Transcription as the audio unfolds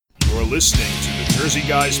You're listening to the Jersey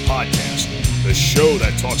Guys Podcast, the show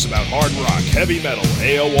that talks about hard rock, heavy metal,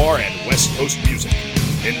 AOR, and West Coast music.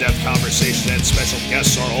 In-depth conversation and special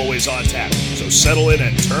guests are always on tap, so settle in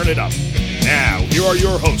and turn it up. Now, here are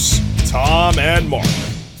your hosts, Tom and Mark.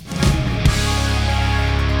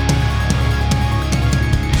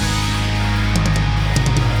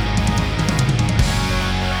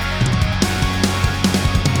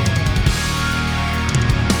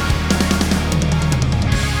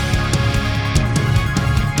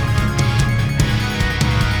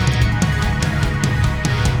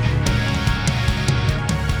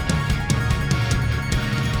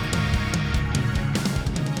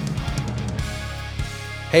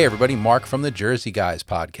 Hey everybody, Mark from the Jersey Guys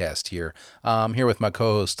podcast here. I'm here with my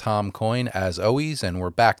co-host Tom Coyne as always, and we're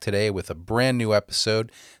back today with a brand new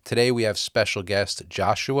episode. Today we have special guest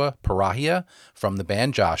Joshua Perahia from the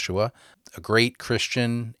band Joshua, a great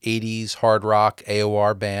Christian 80s hard rock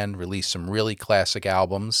AOR band, released some really classic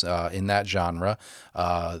albums in that genre.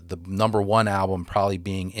 The number one album probably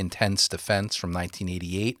being Intense Defense from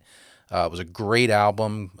 1988. It was a great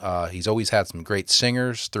album. He's always had some great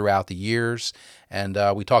singers throughout the years. And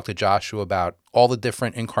we talked to Joshua about all the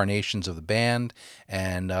different incarnations of the band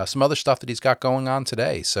and some other stuff that he's got going on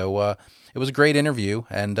today. So it was a great interview.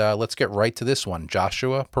 And let's get right to this one.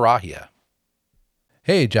 Joshua Perahia.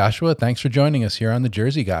 Hey, Joshua. Thanks for joining us here on the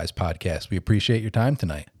Jersey Guys podcast. We appreciate your time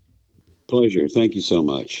tonight. Pleasure. Thank you so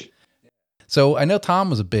much. So I know Tom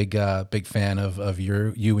was a big fan of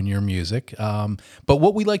you and your music. But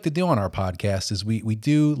what we like to do on our podcast is we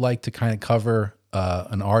do like to kind of cover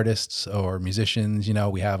an artist or musicians,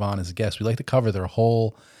 we have on as a guest. We like to cover their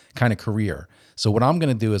whole kind of career. So what I'm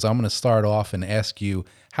going to do is I'm going to start off and ask you,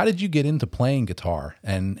 how did you get into playing guitar,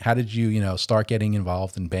 and how did you, start getting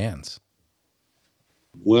involved in bands?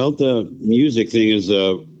 Well, the music thing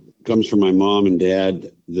comes from my mom and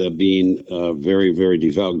dad, being very, very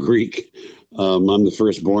devout Greek. I'm the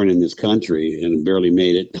firstborn in this country and barely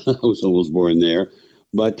made it. I was almost born there.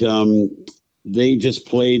 But they just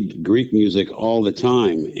played Greek music all the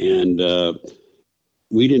time. And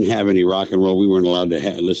we didn't have any rock and roll. We weren't allowed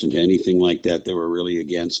to listen to anything like that. They were really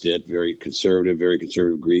against it. Very conservative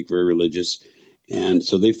Greek, very religious. And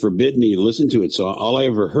so they forbid me to listen to it. So all I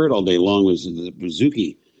ever heard all day long was the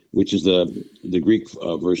bouzouki, which is the Greek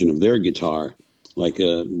version of their guitar. Like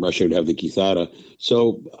Russia would have the kithara.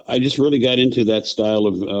 So I just really got into that style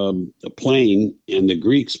of playing, and the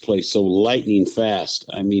Greeks play so lightning fast.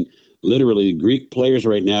 I mean, literally, Greek players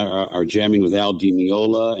right now are jamming with Al Di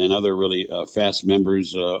Meola and other really fast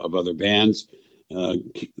members of other bands.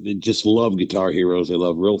 They just love Guitar Heroes. They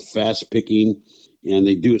love real fast picking, and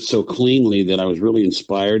they do it so cleanly that I was really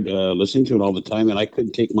inspired listening to it all the time, and I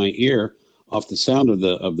couldn't take my ear off the sound of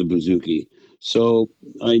the bouzouki. So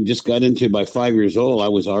I just got into it. By 5 years old, I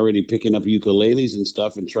was already picking up ukuleles and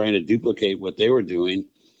stuff and trying to duplicate what they were doing.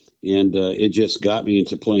 And it just got me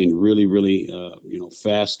into playing really, really,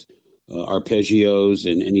 fast arpeggios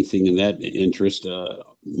and anything in that interest.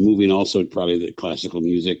 Moving also probably the classical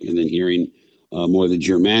music, and then hearing more the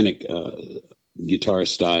Germanic guitar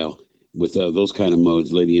style with those kind of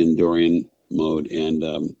modes, Lydian, Dorian mode. And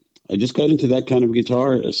I just got into that kind of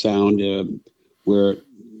guitar sound where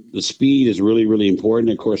the speed is really, really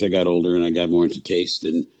important. Of course, I got older and I got more into taste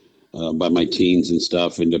and by my teens and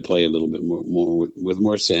stuff, and to play a little bit more with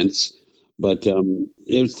more sense. But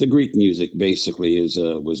it's the Greek music basically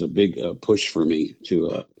was a big push for me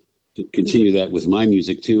to continue that with my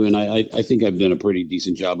music too. And I think I've done a pretty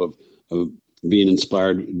decent job of being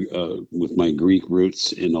inspired with my Greek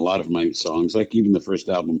roots in a lot of my songs, like even the first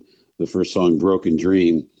album, the first song, Broken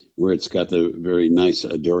Dream, where it's got the very nice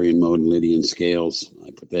Dorian mode and Lydian scales.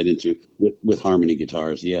 I put that into with harmony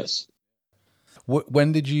guitars. Yes.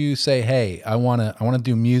 When did you say, "Hey, I want to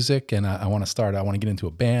do music, and I want to get into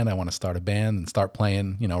a band. I want to start a band and start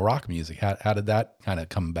playing, rock music"? How did that kind of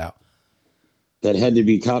come about? That had to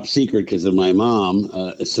be top secret because of my mom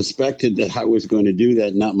suspected that I was going to do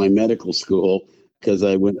that, not my medical school, because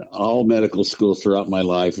I went all medical school throughout my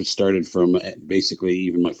life. It started from basically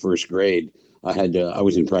even my first grade. I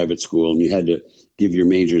was in private school, and you had to give your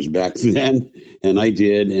majors back then, and I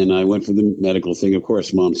did, and I went for the medical thing. Of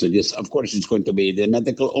course, Mom said, yes, of course it's going to be the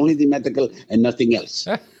medical, only the medical and nothing else.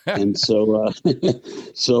 And so, I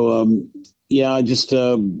just,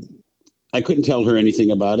 I couldn't tell her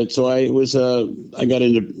anything about it. So I got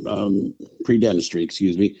into pre-dentistry,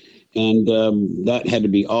 and that had to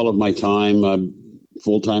be all of my time,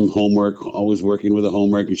 full-time homework, always working with the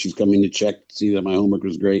homework, and she's coming to check to see that my homework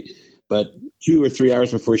was great. But 2 or 3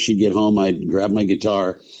 hours before she'd get home, I'd grab my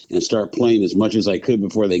guitar and start playing as much as I could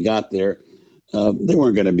before they got there. They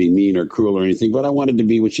weren't going to be mean or cruel or anything, but I wanted to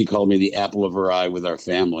be what she called me, the apple of her eye with our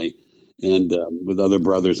family and with other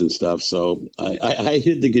brothers and stuff. So I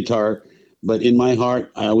hid the guitar, but in my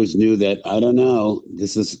heart, I always knew that I don't know,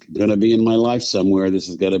 this is going to be in my life somewhere. This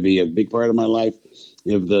is going to be a big part of my life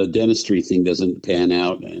if the dentistry thing doesn't pan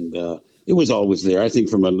out. And it was always there. I think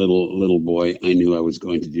from a little boy, I knew I was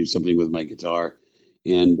going to do something with my guitar,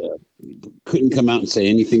 and couldn't come out and say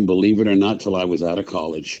anything, believe it or not, till I was out of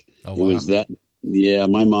college. Oh, It wow. was that. Yeah,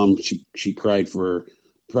 my mom, she cried for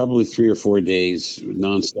probably 3 or 4 days,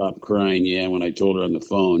 nonstop crying. Yeah, when I told her on the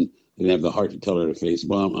phone, I didn't have the heart to tell her to face,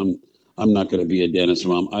 Mom, I'm not going to be a dentist,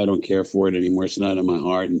 Mom. I don't care for it anymore. It's not in my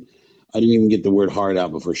heart. And I didn't even get the word heart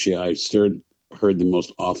out before heard the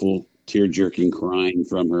most awful tear jerking crying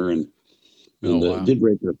from her, Oh, and wow. did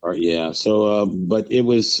break her heart. Yeah. So, but it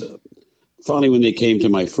was finally when they came to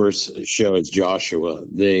my first show as Joshua,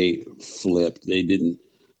 they flipped. They didn't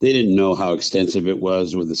know how extensive it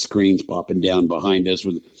was, with the screens popping down behind us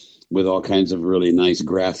with all kinds of really nice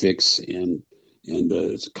graphics, and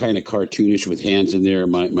it's kind of cartoonish with hands in there.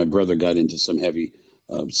 My brother got into some heavy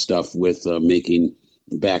stuff with making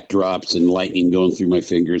backdrops and lightning going through my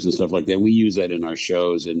fingers and stuff like that. We use that in our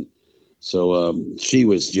shows, and so she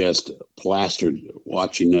was just plastered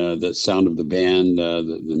watching the sound of the band,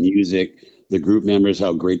 the music, the group members,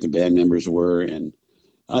 how great the band members were, and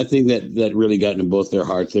I think that really got into both their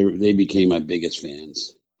hearts. They became my biggest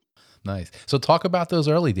fans. Nice. So talk about those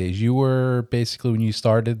early days. You were basically, when you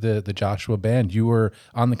started the Joshua band, you were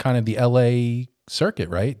on the kind of the LA circuit,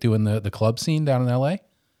 right? Doing the club scene down in LA.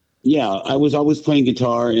 Yeah, I was always playing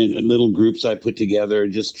guitar in little groups I put together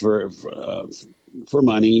just for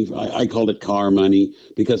money. I called it car money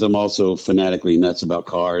because I'm also fanatically nuts about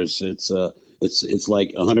cars. It's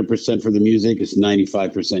like 100% for the music. It's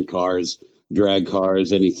 95% cars, drag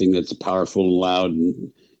cars, anything that's powerful and loud.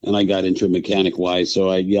 And I got into it mechanic wise.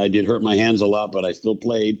 So I did hurt my hands a lot, but I still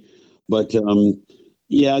played. But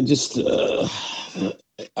yeah, just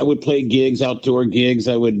I would play gigs, outdoor gigs.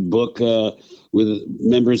 I would book with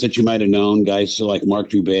members that you might have known, guys like Mark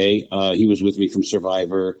Dubé. He was with me from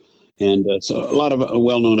Survivor, and so a lot of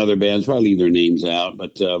well-known other bands. Probably leave their names out,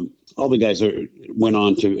 but all the guys went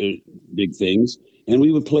on to big things. And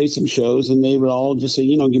we would play some shows, and they would all just say,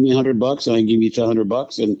 give me $100, and I give each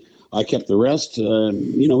 $100, and I kept the rest.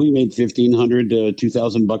 We made 1,500 to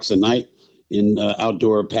 2,000 bucks a night in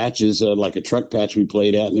outdoor patches, like a truck patch we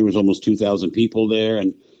played at, and there was almost 2,000 people there,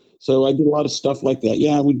 and so I did a lot of stuff like that.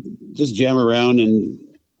 Yeah, I would just jam around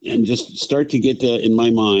and just start to get in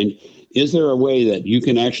my mind, is there a way that you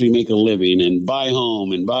can actually make a living and buy a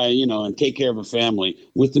home and and take care of a family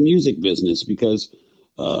with the music business? Because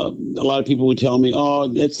a lot of people would tell me, oh,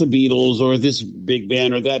 that's the Beatles or this big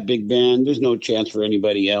band or that big band. There's no chance for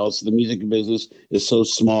anybody else. The music business is so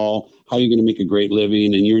small. How are you going to make a great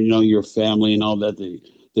living? And your family and all that.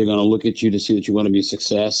 They're going to look at you to see that you want to be a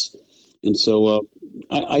success. And so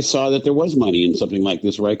I saw that there was money in something like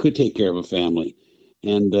this where I could take care of a family.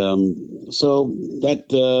 And so that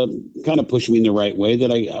kind of pushed me in the right way,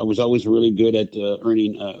 that I was always really good at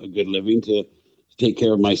earning a good living to take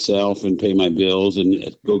care of myself and pay my bills and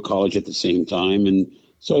go to college at the same time. And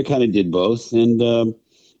so I kind of did both. And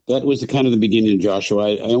that was the kind of the beginning of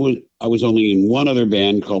Joshua. I was only in one other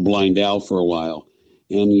band called Blind Al for a while,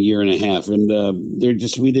 and a year and a half. And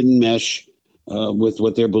we didn't mesh with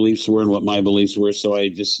what their beliefs were and what my beliefs were. So I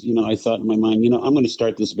just, I thought in my mind, I'm going to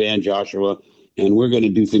start this band, Joshua, and we're going to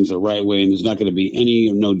do things the right way. And there's not going to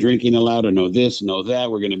be no drinking allowed or no this, no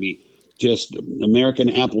that. We're going to be just American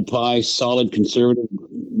apple pie, solid conservative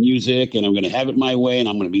music, and I'm going to have it my way, and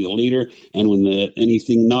I'm going to be the leader. And when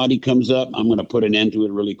anything naughty comes up, I'm going to put an end to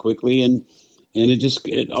it really quickly. And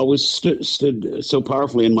it always stood so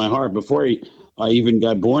powerfully in my heart before I even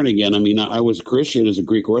got born again. I mean, I was a Christian, as a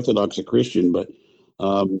Greek Orthodox Christian, but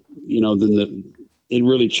then it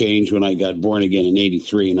really changed when I got born again in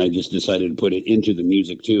 '83, and I just decided to put it into the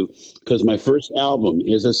music too, because my first album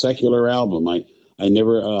is a secular album. I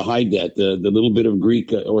never hide that. The little bit of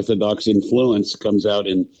Greek Orthodox influence comes out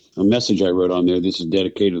in a message I wrote on there. This is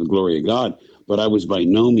dedicated to the glory of God. But I was by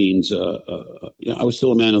no means, I was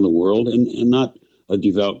still a man of the world, and not a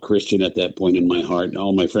devout Christian at that point in my heart. And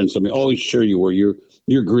all my friends told me, "Oh, sure you were.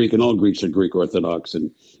 You're Greek, and all Greeks are Greek Orthodox."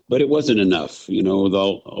 But it wasn't enough, with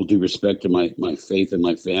all due respect to my faith and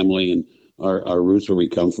my family and our roots where we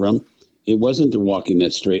come from. It wasn't the walking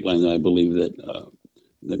that straight line that I believe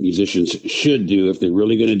that musicians should do if they're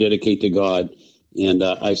really going to dedicate to God. And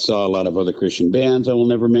I saw a lot of other Christian bands I will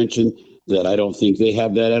never mention that I don't think they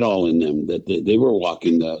have that at all in them. That they were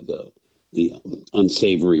walking the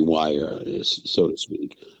unsavory wire, so to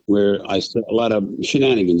speak. where I saw a lot of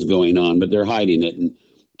shenanigans going on, but they're hiding it. And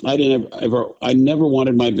I never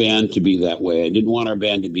wanted my band to be that way. I didn't want our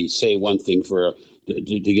band to be say one thing to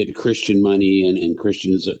get Christian money and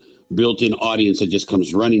Christians built-in audience that just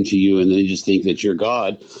comes running to you and they just think that you're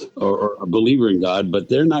God or a believer in God, but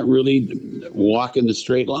they're not really walking the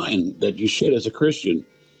straight line that you should as a Christian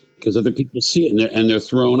because other people see it and they're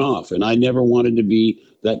thrown off. And I never wanted to be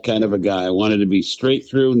that kind of a guy. I wanted to be straight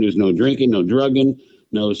through, and there's no drinking, no drugging,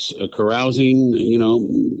 no carousing.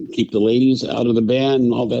 Keep the ladies out of the band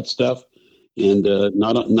and all that stuff, and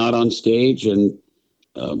not on stage. And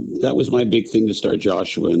that was my big thing to start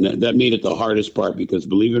Joshua, and that made it the hardest part because,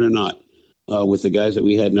 believe it or not, with the guys that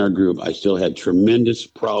we had in our group, I still had tremendous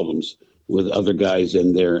problems with other guys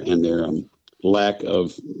and their lack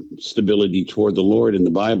of stability toward the Lord in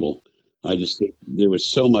the Bible. I just think there was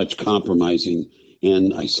so much compromising,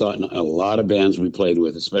 and I saw it in a lot of bands we played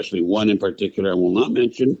with, especially one in particular I will not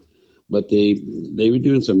mention, but they were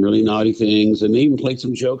doing some really naughty things, and they even played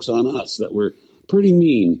some jokes on us that were pretty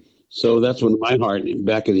mean. So that's when my heart,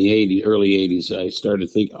 back in the '80s, early '80s, I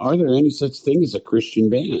started thinking: Are there any such thing as a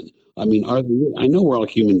Christian band? I mean, I know we're all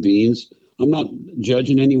human beings. I'm not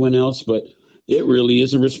judging anyone else, but it really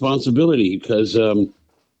is a responsibility because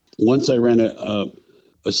once I ran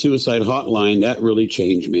a suicide hotline, that really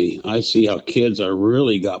changed me. I see how kids are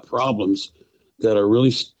really got problems that are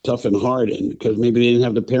really tough and hard, and because maybe they didn't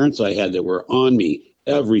have the parents I had that were on me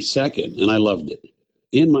every second, and I loved it.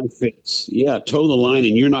 In my face, yeah, toe the line,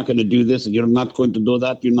 and you're not going to do this, and you're not going to do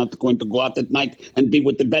that. You're not going to go out at night and be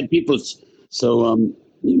with the bad peoples. So,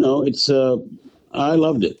 it's I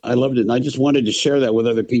loved it. I loved it, and I just wanted to share that with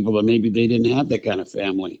other people that maybe they didn't have that kind of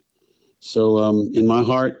family. So in my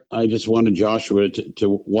heart, I just wanted Joshua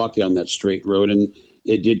to walk down that straight road. And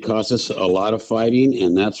it did cost us a lot of fighting.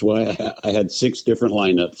 And that's why I had 6 different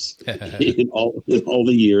lineups in all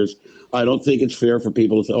the years. I don't think it's fair for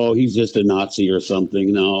people to say, oh, he's just a Nazi or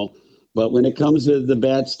something. No. But when it comes to the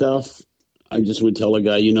bad stuff, I just would tell a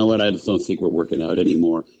guy, you know what, I just don't think we're working out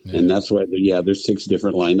anymore. Yeah. And that's why, there's 6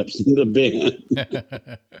 different lineups in the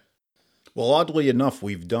band. Well, oddly enough,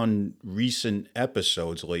 we've done recent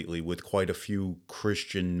episodes lately with quite a few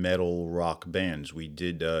Christian metal rock bands. We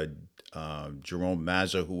did Jerome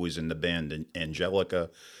Mazza, who was in the band Angelica.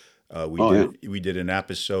 We did an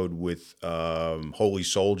episode with Holy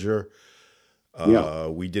Soldier.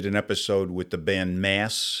 We did an episode with the band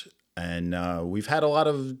Mass. And we've had a lot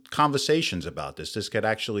of conversations about this. This could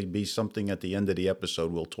actually be something at the end of the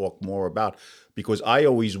episode we'll talk more about, because I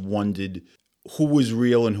always wondered who was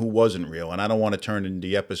real and who wasn't real. And I don't want to turn in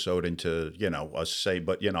the episode into, us say,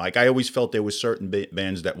 but, like I always felt there was certain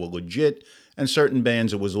bands that were legit and certain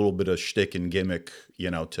bands it was a little bit of shtick and gimmick,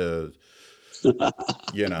 to,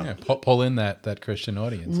 Yeah, pull in that Christian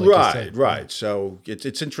audience. Like right. So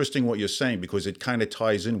it's interesting what you're saying, because it kind of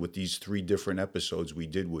ties in with these 3 different episodes we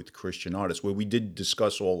did with Christian artists where we did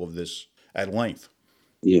discuss all of this at length.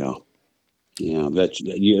 Yeah. That's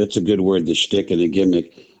a good word, the shtick and the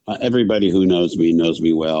gimmick. Everybody who knows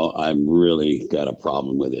me well. I've really got a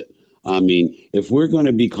problem with it. I mean, if we're going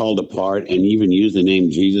to be called apart and even use the name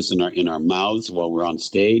Jesus in our mouths while we're on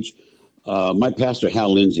stage, my pastor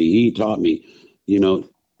Hal Lindsey, he taught me,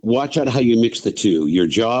 watch out how you mix the two. Your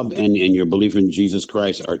job and your belief in Jesus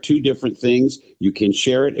Christ are 2 different things. You can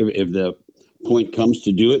share it if the point comes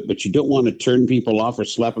to do it, but you don't want to turn people off or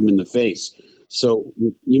slap them in the face. So,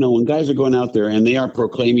 when guys are going out there and they are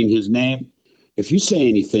proclaiming his name, if you say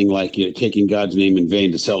anything like you're taking God's name in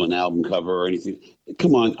vain to sell an album cover or anything,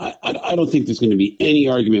 come on. I don't think there's going to be any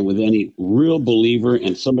argument with any real believer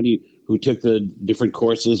and somebody who took the different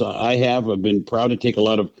courses I've been proud to take a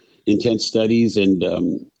lot of intense studies and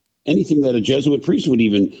anything that a Jesuit priest would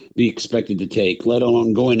even be expected to take, let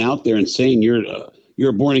alone going out there and saying you're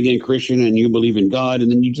a born again Christian and you believe in God, and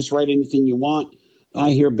then you just write anything you want.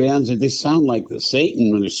 I hear bands that they sound like the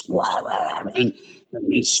Satan when they're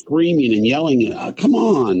and screaming and yelling. Come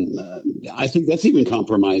on. I think that's even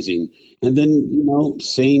compromising. And then,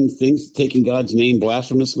 saying things, taking God's name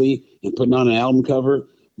blasphemously and putting on an album cover.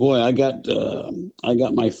 Boy, I got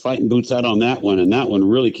my fighting boots out on that one. And that one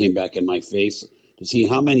really came back in my face to see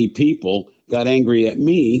how many people got angry at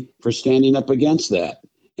me for standing up against that.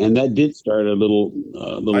 And that did start a little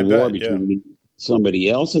war between somebody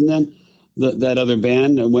else. And then that other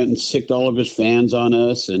band went and sicked all of his fans on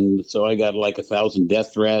us. And so I got like 1,000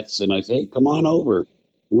 death threats. And I say, hey, come on over.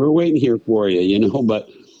 We're waiting here for you, But,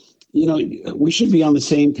 we should be on the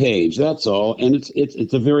same page. That's all. And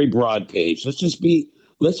it's a very broad page.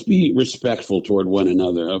 Let's be respectful toward one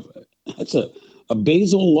another. That's a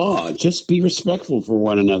basal law. Just be respectful for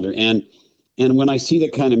one another. And And when I see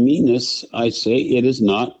that kind of meanness, I say it is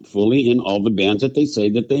not fully in all the bands that they say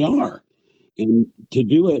that they are. And to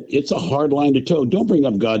do it, it's a hard line to toe. Don't bring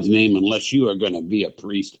up God's name unless you are going to be a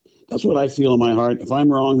priest. That's what I feel in my heart. If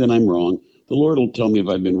I'm wrong, then I'm wrong. The Lord will tell me if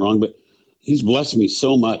I've been wrong, but He's blessed me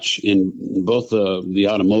so much in both the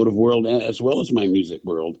automotive world as well as my music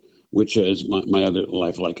world, which is my other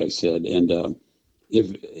life, like I said. And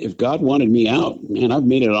if God wanted me out, man, I've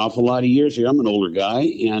made it an awful lot of years here. I'm an older guy,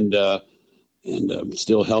 and I'm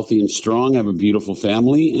still healthy and strong. I have a beautiful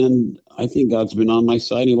family, and I think God's been on my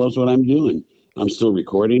side. He loves what I'm doing. I'm still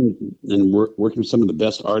recording and working with some of the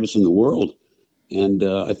best artists in the world, and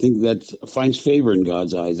I think that finds favor in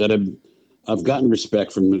God's eyes. That I've gotten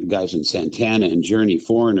respect from the guys in Santana and Journey,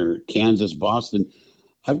 Foreigner, Kansas, Boston.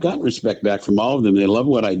 I've gotten respect back from all of them. They love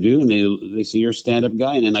what I do, and they see you're a stand-up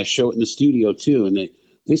guy, and then I show it in the studio too. And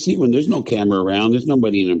they see when there's no camera around, there's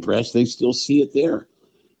nobody to impress. They still see it there.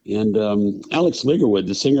 And Alex Ligerwood,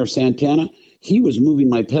 the singer of Santana, he was moving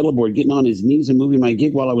my pedal board, getting on his knees and moving my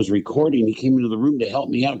gig while I was recording. He came into the room to help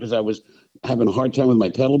me out because I was having a hard time with my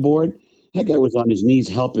pedal board. That guy was on his knees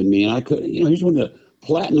helping me, and I could, he's one of the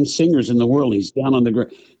platinum singers in the world. He's down on the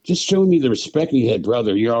ground, just showing me the respect he had.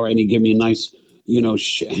 Brother, you're all right. And he gave me a nice,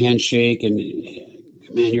 handshake, and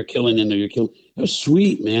man, you're killing in there. You're killing. It was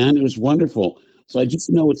sweet, man. It was wonderful. So I just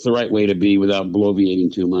know it's the right way to be without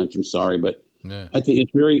bloviating too much. I'm sorry, but Yeah. I think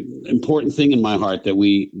it's a very important thing in my heart that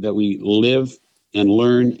we live and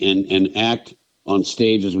learn and act on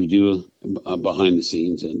stage as we do behind the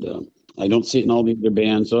scenes. And I don't see it in all the other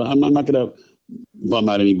bands, so I'm not going to bum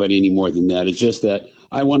out anybody any more than that. It's just that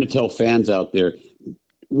I want to tell fans out there,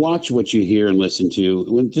 watch what you hear and listen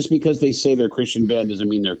to. Just because they say they're a Christian band doesn't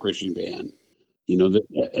mean they're a Christian band.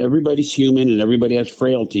 Everybody's human and everybody has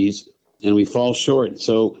frailties, and we fall short.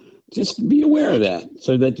 So just be aware of that,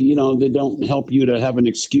 so that they don't help you to have an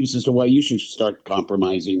excuse as to why you should start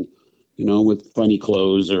compromising, with funny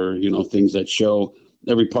clothes or things that show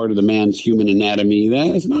every part of the man's human anatomy.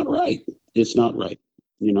 That is not right. It's not right.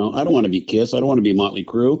 I don't want to be Kiss. I don't want to be Motley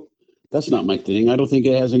Crue. That's not my thing. I don't think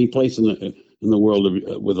it has any place in the world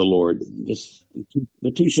with the Lord.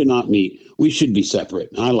 The two should not meet. We should be separate.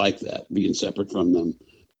 I like that, being separate from them.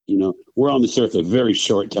 We're on this earth a very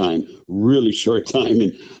short time, really short time,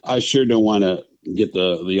 and I sure don't want to get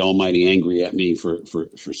the Almighty angry at me for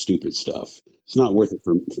stupid stuff. It's not worth it.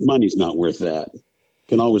 Money's not worth that.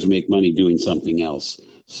 Can always make money doing something else.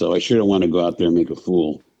 So I sure don't want to go out there and make a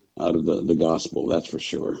fool out of the gospel. That's for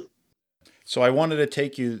sure. So I wanted to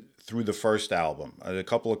take you through the first album. I had a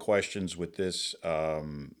couple of questions with this.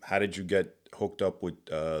 How did you get hooked up with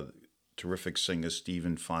terrific singer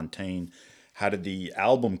Stephen Fontaine? How did the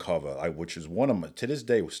album cover, which is to this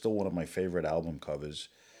day, was still one of my favorite album covers.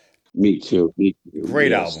 Me too.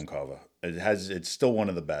 Great Yes. album cover. It's still one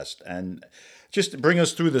of the best. And just bring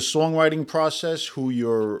us through the songwriting process, who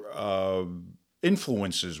your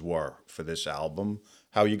influences were for this album,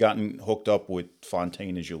 how you gotten hooked up with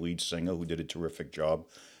Fontaine as your lead singer, who did a terrific job,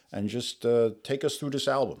 and just take us through this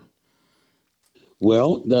album.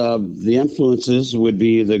 Well, the influences would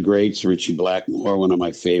be the greats, Richie Blackmore, one of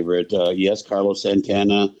my favorite. Yes, Carlos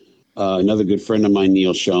Santana, another good friend of mine,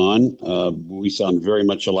 Neil Sean. We sound very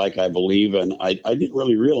much alike, I believe, and I didn't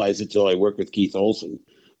really realize it till I worked with Keith Olsen,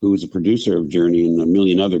 who was a producer of Journey and a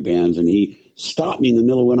million other bands, and he stopped me in the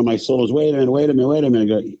middle of one of my solos. Wait a minute. I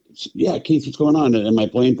go, yeah, Keith, what's going on? Am I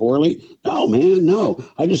playing poorly? No, man, no.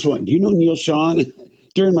 I just want, do you know Neil Sean?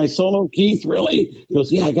 During my solo, Keith, really? He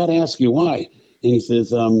goes, yeah, I got to ask you why. And he says,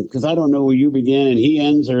 because I don't know where you begin and he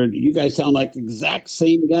ends, or you guys sound like the exact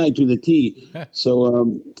same guy to the T.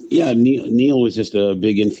 So, yeah, Neil was just a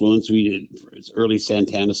big influence. We did his early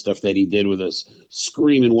Santana stuff that he did with us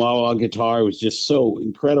screaming wah-wah guitar. It was just so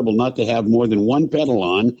incredible not to have more than one pedal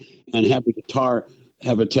on and have the guitar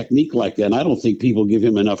have a technique like that. And I don't think people give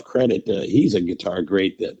him enough credit. He's a guitar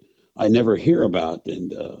great that I never hear about.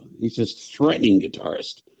 And he's just a threatening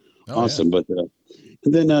guitarist. Awesome. Yeah. But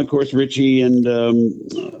and then, of course, Richie and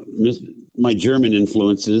my German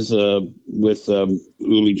influences with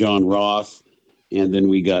Uli John Roth. And then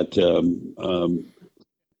we got Michael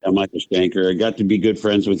Stanker. I got to be good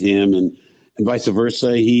friends with him, and vice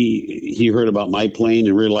versa. He heard about my playing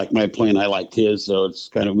and really liked my playing. I liked his, so it's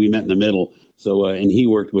kind of, we met in the middle. So and he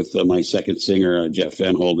worked with my second singer, Jeff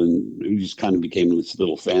Fenhold, and we just kind of became this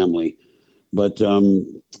little family. But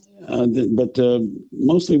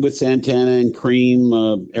mostly with Santana and Cream,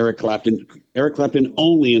 Eric Clapton. Eric Clapton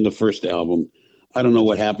only in the first album. I don't know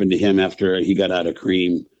what happened to him after he got out of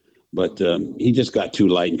Cream, but he just got too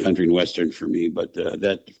light in country and western for me. But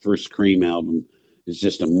that first Cream album is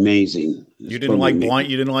just amazing. You didn't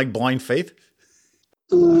like Blind Faith?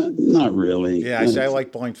 Not really. Yeah, I say I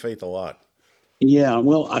like Blind Faith a lot. Yeah,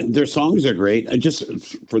 well, their songs are great. I just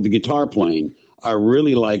for the guitar playing, I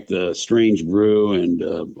really like the Strange Brew and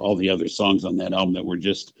all the other songs on that album that were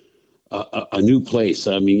just a new place.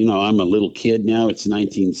 I mean, I'm a little kid now. It's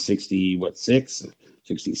 1960, what,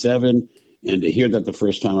 67, and to hear that the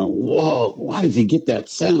first time, I went, whoa, why did he get that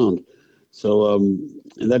sound? So,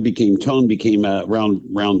 and that tone became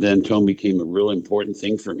around then. Tone became a real important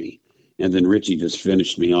thing for me. And then Richie just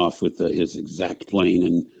finished me off with his exact playing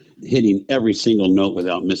and hitting every single note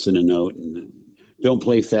without missing a note. And don't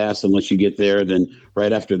play fast unless you get there. Then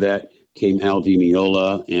right after that came Al Di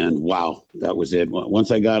Meola, and wow, that was it.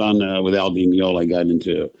 Once I got on with Al Di Meola, I got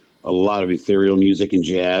into a lot of ethereal music and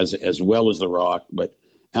jazz as well as the rock. But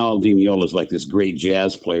Al Di Meola is like this great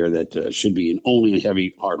jazz player that should be in only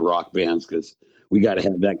heavy hard rock bands because we got to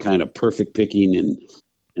have that kind of perfect picking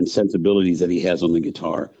and sensibilities that he has on the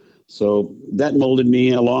guitar. So that molded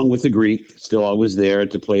me along with the Greek, still always there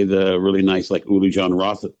to play the really nice, like Ulu John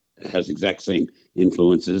Roth has exact same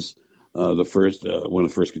influences. One of the first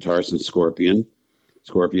guitarists in Scorpions.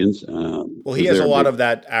 Well, he Was has a there a lot big, of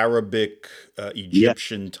that Arabic, yeah,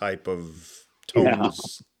 Egyptian type of yeah,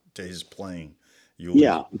 tones to his playing. Yuli.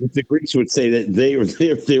 yeah. The Greeks would say that they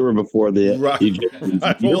were before the Right. Egyptians.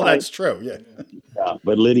 You're Well, right. that's true. Yeah. Yeah,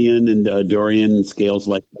 but Lydian and Dorian scales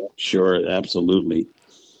like that, sure, absolutely.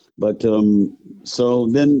 But so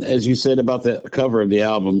then, as you said about the cover of the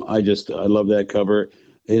album, I love that cover.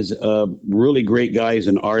 Is a really great guy. He's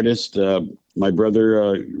an artist. My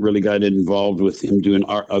brother really got involved with him doing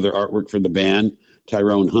other artwork for the band,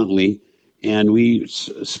 Tyrone Huntley, and we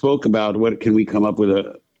spoke about what can we come up with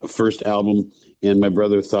a first album. And my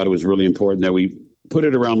brother thought it was really important that we put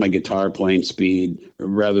it around my guitar playing speed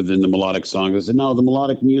rather than the melodic songs. I said, no, the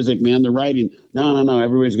melodic music, man, the writing. No, no, no.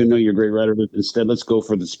 Everybody's going to know you're a great writer. But instead, let's go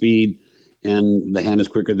for the speed. And the hand is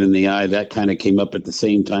quicker than the eye. That kind of came up at the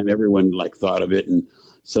same time. Everyone like thought of it. And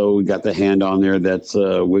so we got the hand on there that's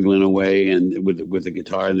wiggling away and with the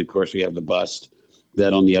guitar. And of course, we have the bust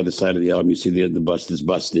that on the other side of the album, you see the bust is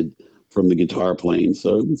busted from the guitar playing.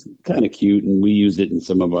 So it was kind of cute. And we used it in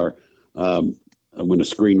some of our when a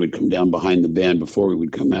screen would come down behind the band before we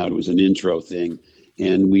would come out. It was an intro thing,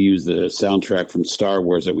 and we used the soundtrack from Star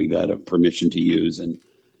Wars that we got a permission to use, and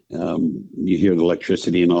you hear the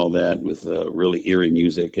electricity and all that with really eerie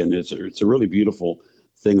music, and it's a really beautiful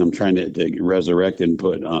thing. I'm trying to resurrect and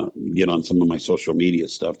get on some of my social media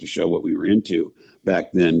stuff to show what we were into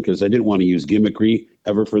back then, because I didn't want to use gimmickry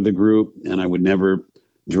ever for the group, and I would never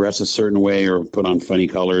dress a certain way or put on funny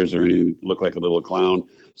colors or look like a little clown.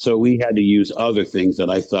 So we had to use other things that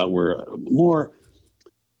I thought were more,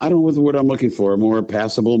 I don't know what the word I'm looking for, more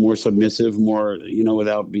passable, more submissive, more,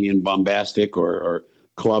 without being bombastic or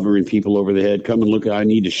clobbering people over the head. Come and look, I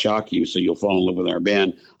need to shock you so you'll fall in love with our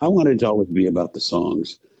band. I wanted it to always be about the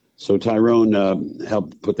songs. So Tyrone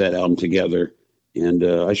helped put that album together. And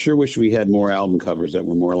I sure wish we had more album covers that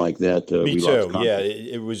were more like that. Me We lost too. Yeah, contact.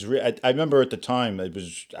 it was. I remember at the time it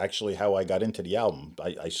was actually how I got into the album.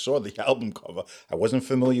 I saw the album cover. I wasn't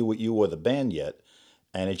familiar with you or the band yet,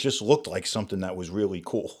 and it just looked like something that was really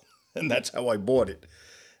cool, and that's how I bought it.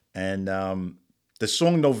 And the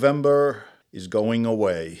song "November is Going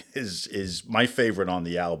Away" is my favorite on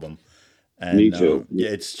the album, Me and too. yeah,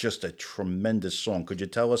 it's just a tremendous song. Could you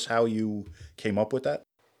tell us how you came up with that?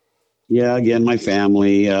 Yeah, again, my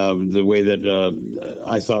family, the way that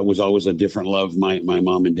I thought was always a different love my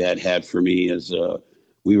mom and dad had for me is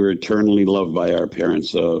we were eternally loved by our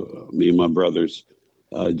parents, me and my brothers.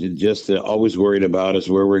 Just always worried about us,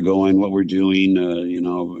 where we're going, what we're doing,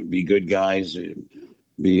 be good guys, love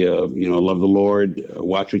the Lord,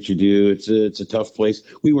 watch what you do. It's a tough place.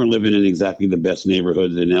 We weren't living in exactly the best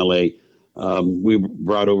neighborhoods in LA. We were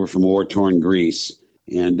brought over from war-torn Greece,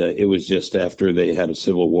 and it was just after they had a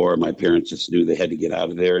civil war. My parents just knew they had to get out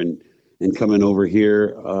of there and coming over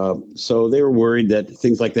here. So they were worried that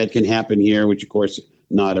things like that can happen here, which of course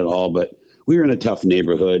not at all. But we were in a tough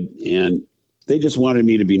neighborhood, and they just wanted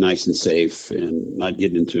me to be nice and safe and not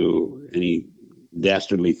get into any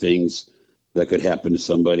dastardly things that could happen to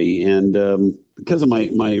somebody. And because of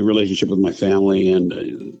my relationship with my family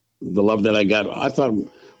and the love that I got, I thought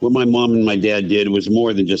what my mom and my dad did was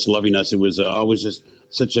more than just loving us. It was always just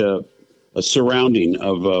such a surrounding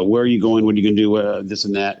of where are you going, what are you going to do, this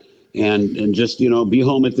and that, and just be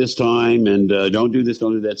home at this time and don't do this,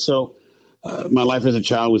 don't do that. So my life as a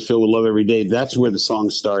child was filled with love every day. That's where the song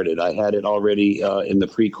started. I had it already in the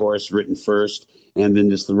pre-chorus written first, and then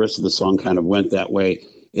just the rest of the song kind of went that way.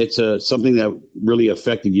 It's something that really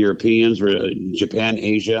affected Europeans, Japan,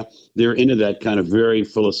 Asia. They're into that kind of very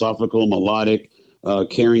philosophical, melodic,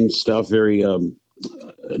 caring stuff, very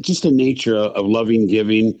just a nature of loving,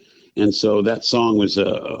 giving. And so that song was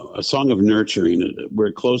a song of nurturing,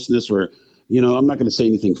 where closeness, where, I'm not going to say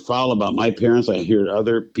anything foul about my parents. I hear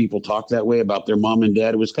other people talk that way about their mom and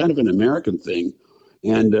dad. It was kind of an American thing.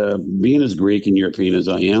 And being as Greek and European as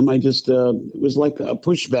I am, I just, it was like a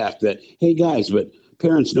pushback that, hey, guys, but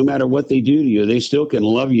parents, no matter what they do to you, they still can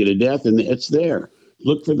love you to death, and it's there.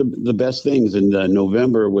 Look for the best things. And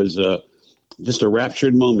November was just a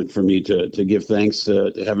raptured moment for me to give thanks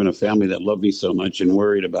to having a family that loved me so much and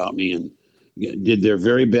worried about me and did their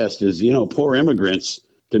very best as, poor immigrants,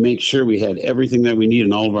 to make sure we had everything that we need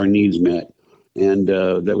and all of our needs met. And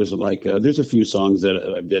that was like, there's a few songs that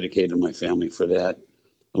I've dedicated to my family for that.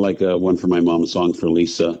 I like one for my mom, a song for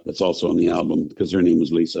Lisa. That's also on the album because her name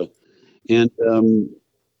was Lisa. And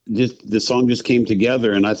just the song just came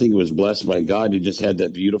together, and I think it was blessed by God. It just had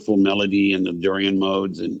that beautiful melody and the Dorian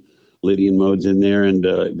modes and Lydian modes in there, and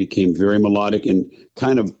it became very melodic and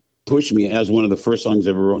kind of pushed me, as one of the first songs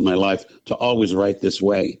I ever wrote in my life, to always write this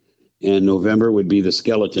way. And November would be the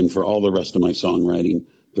skeleton for all the rest of my songwriting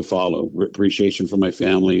to follow. Appreciation for my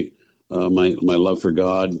family, my love for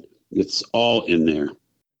God. It's all in there.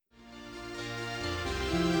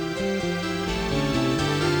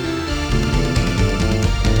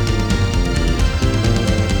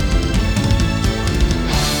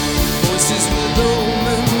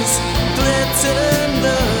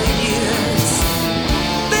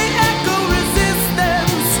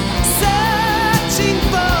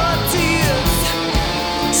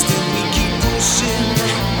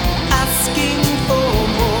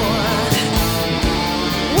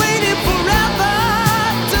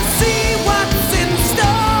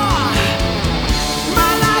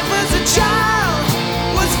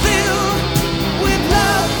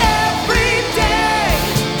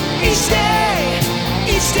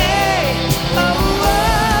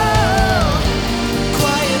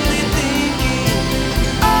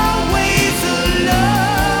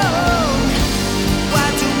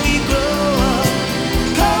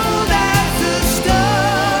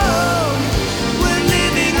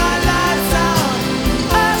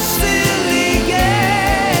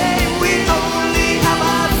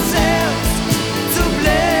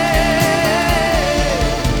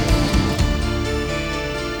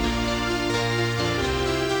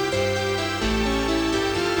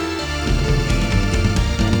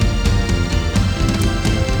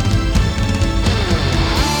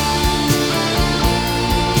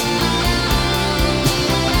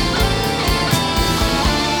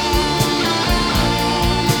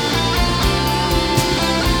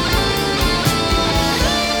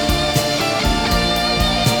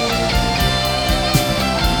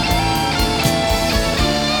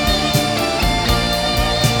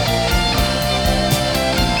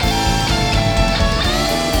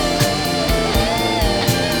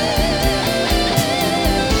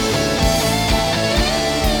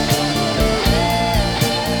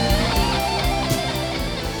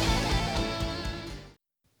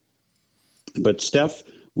 But Steph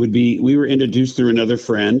we were introduced through another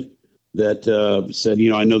friend that said,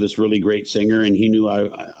 I know this really great singer, and he knew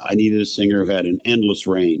I needed a singer who had an endless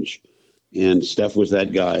range. And Steph was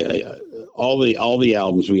that guy. All the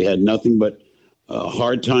albums, we had nothing but a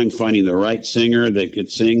hard time finding the right singer that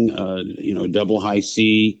could sing, double high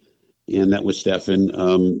C. And that was Stephen,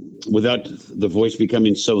 without the voice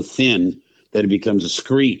becoming so thin that it becomes a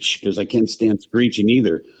screech, because I can't stand screeching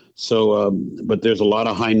either. So, but there's a lot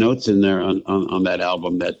of high notes in there on that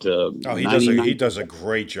album. That he does a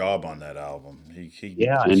great job on that album. He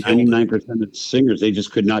and 99% of singers, they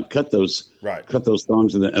just could not cut those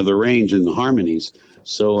songs of the range and the harmonies.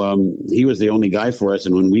 So he was the only guy for us.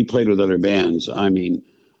 And when we played with other bands, I mean,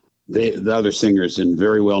 the other singers in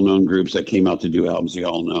very well-known groups that came out to do albums, you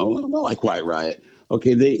all know, like White Riot.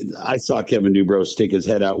 Okay, I saw Kevin Dubrow stick his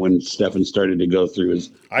head out when Stephen started to go through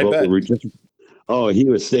his vocal routine. Oh, he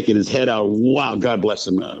was sticking his head out. Wow, God bless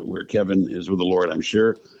him, where Kevin is with the Lord, I'm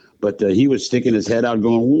sure. But he was sticking his head out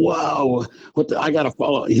going, wow, I got to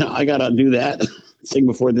follow, I got to do that, sing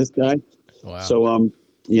before this guy. Wow. So,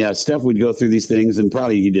 Steph would go through these things, and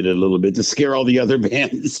probably he did it a little bit to scare all the other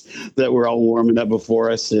bands that were all warming up before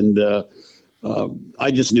us. And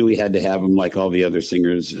I just knew we had to have him, like all the other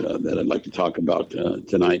singers that I'd like to talk about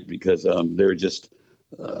tonight, because they're just,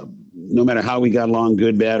 no matter how we got along,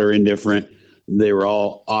 good, bad, or indifferent, they were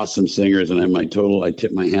all awesome singers. And I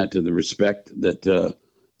tip my hat to the respect that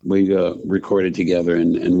we recorded together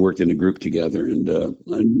and worked in a group together, and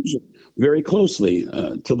very closely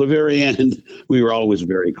till the very end. We were always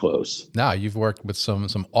very close. Now you've worked with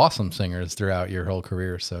some awesome singers throughout your whole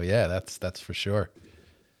career, so yeah, that's for sure.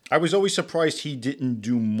 I was always surprised he didn't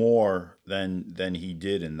do more than he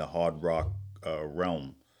did in the hard rock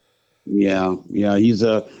realm. Yeah. He's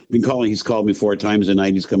been calling. He's called me 4 times a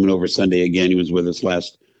night. He's coming over Sunday again. He was with us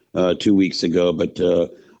last 2 weeks ago. But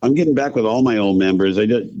I'm getting back with all my old members. I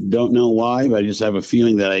don't know why, but I just have a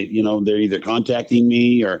feeling that they're either contacting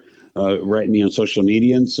me or writing me on social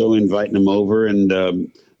media, and so inviting them over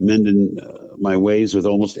and mending my ways with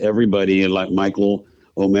almost everybody. And like Michael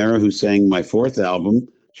O'Mara, who sang my fourth album,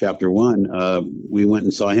 Chapter One, we went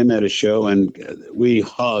and saw him at a show, and we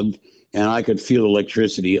hugged. And I could feel the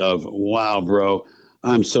electricity of, wow, bro,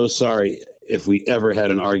 I'm so sorry if we ever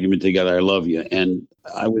had an argument together. I love you. And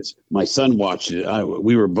my son watched it.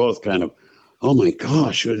 We were both kind of, oh my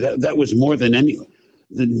gosh, that was more than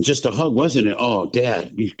just a hug, wasn't it? Oh,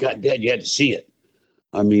 Dad, you had to see it.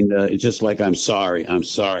 I mean, it's just like, I'm sorry.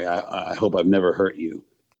 I hope I've never hurt you.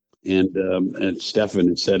 And Stefan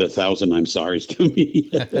had said 1,000 I'm sorry's to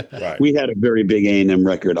me. Right. We had a very big A&M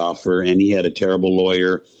record offer, and he had a terrible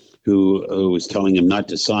lawyer who was telling him not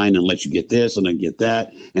to sign unless you get this and then get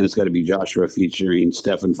that. And it's got to be Joshua featuring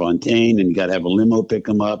Stefan Fontaine, and you got to have a limo pick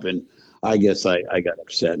him up. And I guess I got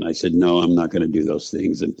upset, and I said, no, I'm not going to do those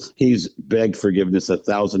things. And he's begged forgiveness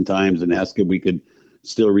 1,000 times and asked if we could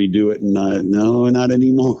still redo it. And no, not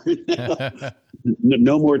anymore.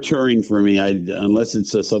 No more touring for me. Unless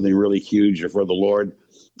it's something really huge or for the Lord,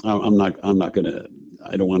 I'm not going to.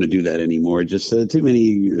 I don't want to do that anymore. Just too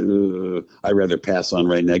many. I'd rather pass on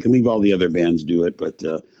right now. I can leave all the other bands do it, but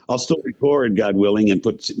I'll still record, God willing, and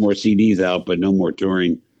put more CDs out, but no more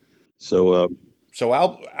touring. So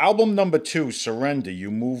album number 2, Surrender, you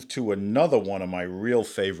moved to another one of my real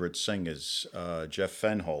favorite singers, Jeff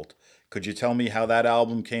Fenholt. Could you tell me how that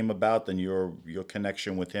album came about and your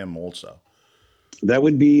connection with him also? that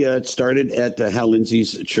would be it started at Hal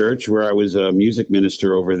Lindsey's church, where I was a music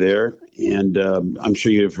minister over there. And I'm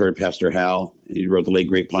sure you've heard Pastor Hal. He wrote The Late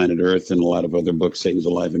Great Planet Earth and a lot of other books, Satan's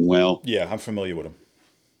Alive and Well. Yeah, I'm familiar with him.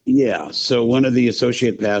 Yeah. So one of the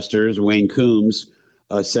associate pastors, Wayne Coombs,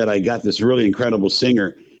 said, I got this really incredible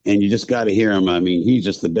singer, and you just got to hear him. I mean, he's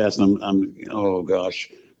just the best. Oh gosh,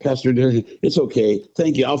 Pastor, it's okay.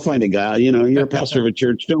 Thank you. I'll find a guy. You're a pastor of a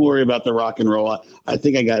church. Don't worry about the rock and roll. I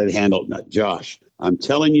think I got it handled. Now, Josh, I'm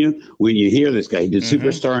telling you, when you hear this guy, he did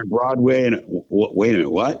Superstar on Broadway. And wait a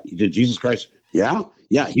minute, what? He did Jesus Christ? Yeah.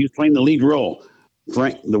 He was playing the lead role.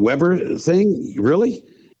 Frank, the Weber thing? Really?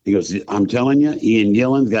 He goes, I'm telling you, Ian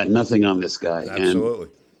Gillan's got nothing on this guy. Absolutely.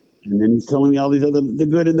 And then he's telling me all these other, the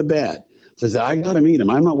good and the bad. Says, I got to meet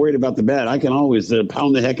him. I'm not worried about the bad. I can always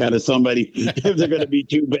pound the heck out of somebody if they're going to be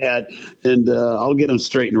too bad. And I'll get them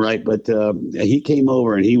straight and right. But he came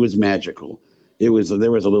over and he was magical. There was a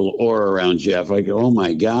little aura around Jeff. I go, oh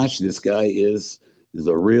my gosh, this guy is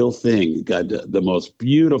a real thing. He got the most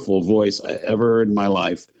beautiful voice I ever heard in my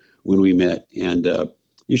life when we met. And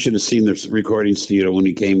you should have seen the recording studio when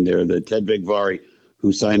he came there. The Ted Vigvari,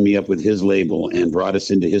 who signed me up with his label and brought us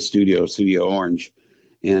into his studio, Studio Orange,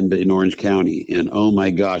 and in Orange County. And oh my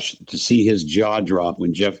gosh, to see his jaw drop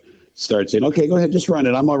when Jeff starts saying, okay, go ahead, just run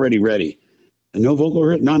it. I'm already ready. And no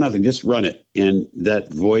vocal, no, nothing, just run it. And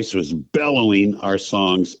that voice was bellowing our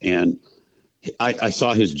songs. And I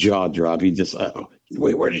saw his jaw drop. He just,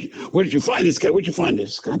 wait, where did you find this guy? Where'd you find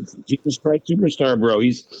this guy? Jesus Christ Superstar, bro.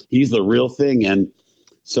 He's the real thing. And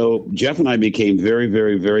so Jeff and I became very,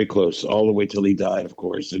 very, very close all the way till he died, of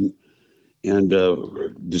course, and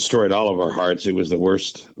destroyed all of our hearts. It was the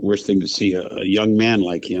worst thing to see a young man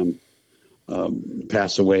like him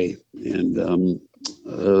pass away. And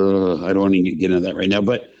I don't want to get into that right now,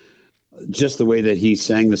 but just the way that he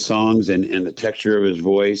sang the songs and the texture of his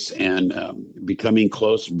voice and becoming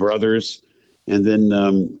close brothers. And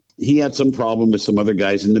then he had some problem with some other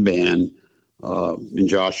guys in the band. In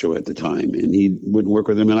Joshua at the time, and he wouldn't work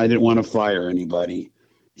with him, and I didn't want to fire anybody.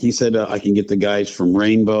 He said, I can get the guys from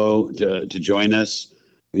Rainbow to join us.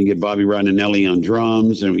 We can get Bobby Rodinelli on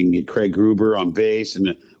drums, and we can get Craig Gruber on bass,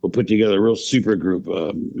 and we'll put together a real super group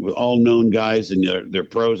with all known guys, and they're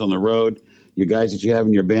pros on the road. Your guys that you have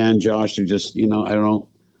in your band, Josh, they're just, I don't know,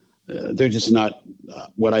 they're just not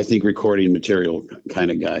what I think recording material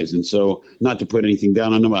kind of guys. And so not to put anything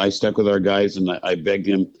down on them, I stuck with our guys, and I begged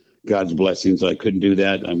him God's blessings. I couldn't do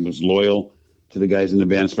that. I was loyal to the guys in the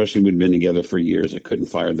band, especially we'd been together for years. I couldn't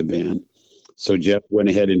fire the band. So Jeff went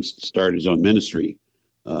ahead and started his own ministry,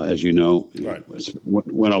 as you know, right.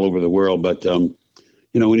 Went all over the world. But,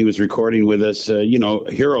 when he was recording with us, a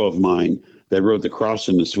hero of mine that wrote The Cross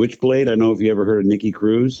and the Switchblade. I don't know if you ever heard of Nicky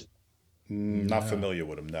Cruz. Not familiar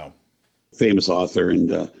with him, no. Famous author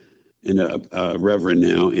and a reverend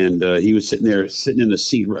now, and he was sitting in the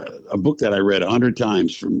seat, a book that I read 100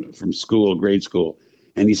 times from school, grade school,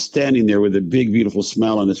 and he's standing there with a big, beautiful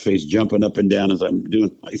smile on his face, jumping up and down as I'm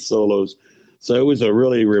doing my solos. So it was a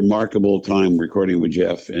really remarkable time recording with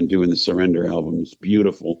Jeff and doing the Surrender album. It's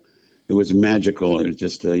beautiful. It was magical. It was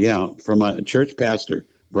just, from a church pastor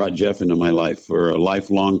brought Jeff into my life for a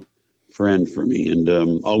lifelong friend for me, and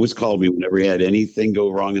always called me whenever he had anything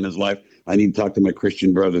go wrong in his life. I need to talk to my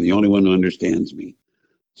Christian brother, the only one who understands me.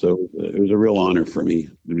 So it was a real honor for me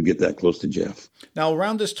to get that close to Jeff. Now,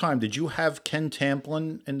 around this time, did you have Ken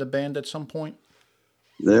Tamplin in the band at some point?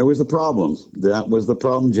 There was the problem. That was the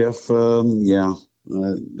problem, Jeff.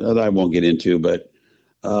 That I won't get into, but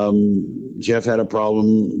Jeff had a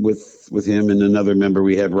problem with him, and another member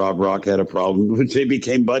we had, Rob Rock, had a problem, which they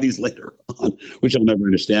became buddies later on, which I'll never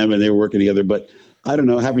understand when they were working together. But I don't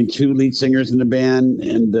know, having two lead singers in the band,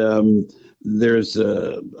 and there's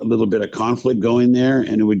a little bit of conflict going there,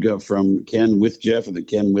 and it would go from Ken with Jeff and then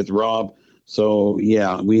Ken with Rob. So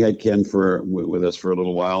yeah, we had Ken with us for a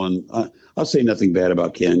little while, and I'll say nothing bad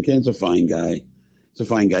about Ken. Ken's a fine guy. He's a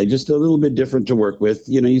fine guy, just a little bit different to work with.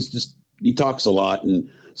 You know, he talks a lot, and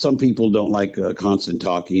some people don't like constant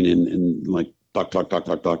talking and like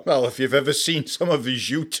talk. Well, if you've ever seen some of his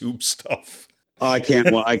YouTube stuff. I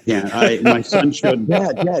can't. Well, I can't. My son showed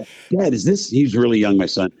Dad, is this? He's really young, my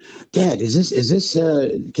son. Dad, is this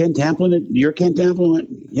Ken Tamplin? You're Ken Tamplin?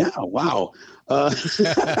 Yeah. Wow. I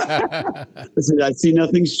said, I see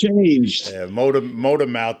nothing's changed. Yeah, Motor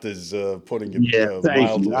Mouth is putting it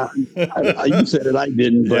mildly. You said it, I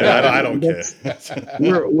didn't. But yeah, I don't care.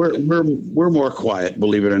 we're more quiet,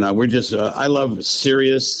 believe it or not. We're just. I love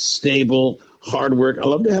serious, stable, hard work. I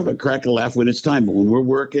love to have a crack and laugh when it's time, but when we're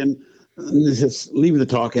working, just leave the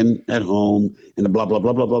talking at home and the blah blah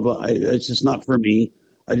blah blah blah blah. It's just not for me.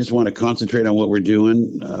 I just want to concentrate on what we're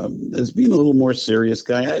doing. As being a little more serious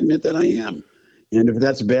guy, I admit that I am. And if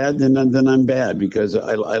that's bad, then I'm bad, because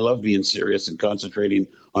I love being serious and concentrating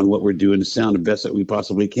on what we're doing to sound the best that we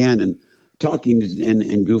possibly can. And talking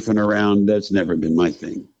and goofing around, that's never been my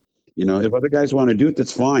thing. You know, if other guys want to do it,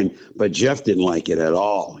 that's fine. But Jeff didn't like it at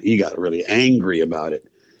all. He got really angry about it,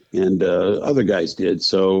 and other guys did.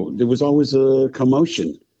 So there was always a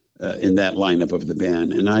commotion in that lineup of the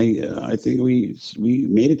band. And I think we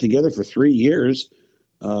made it together for 3 years.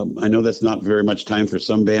 I know that's not very much time for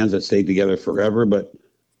some bands that stay together forever, but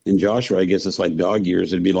in Joshua, I guess it's like dog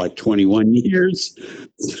years. It'd be like 21 years.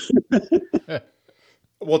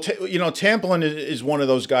 Well, Tamplin is one of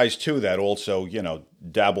those guys too that also,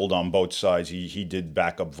 dabbled on both sides. He did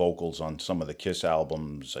backup vocals on some of the Kiss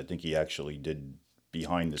albums. I think he actually did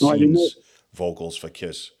behind the scenes vocals for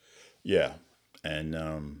Kiss. Yeah.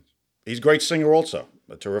 And he's a great singer also,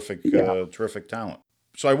 a terrific talent.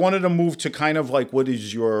 So I wanted to move to kind of like what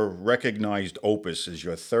is your recognized opus, is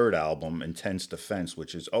your third album, Intense Defense,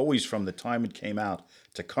 which is always, from the time it came out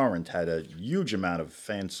to current, had a huge amount of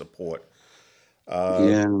fan support.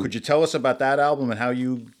 Could you tell us about that album and how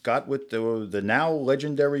you got with the now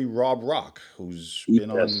legendary Rob Rock, who's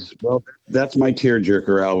been on? Well, that's my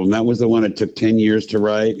tearjerker album. That was the one it took 10 years to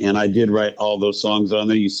write, and I did write all those songs on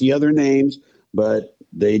there. You see other names, but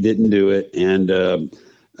they didn't do it. And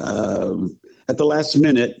at the last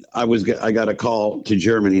minute, I got a call to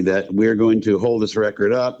Germany that we're going to hold this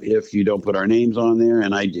record up if you don't put our names on there,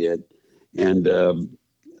 and I did. And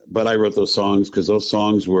but I wrote those songs because those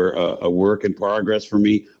songs were a work in progress for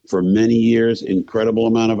me for many years, incredible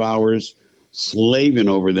amount of hours, slaving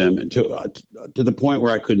over them to the point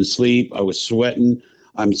where I couldn't sleep. I was sweating.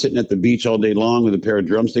 I'm sitting at the beach all day long with a pair of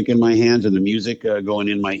drumstick in my hands and the music going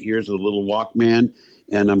in my ears with a little Walkman.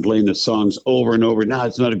 And I'm playing the songs over and over. No,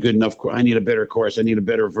 it's not a good enough. I need a better chorus. I need a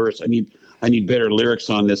better verse. I need better lyrics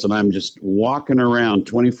on this. And I'm just walking around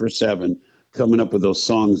 24/7, coming up with those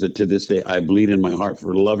songs that to this day I bleed in my heart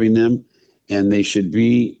for loving them. And they should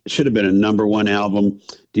have been a number one album.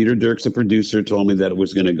 Dieter Dirks, the producer, told me that it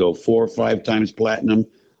was going to go 4 or 5 times platinum.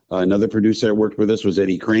 Another producer that worked with us was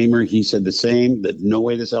Eddie Kramer. He said the same, that no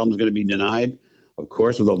way this album is going to be denied. Of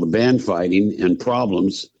course, with all the band fighting and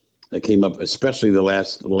problems that came up, especially the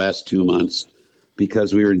last 2 months,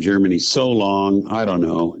 because we were in Germany so long. I don't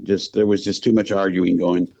know. There was just too much arguing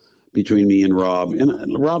going between me and Rob.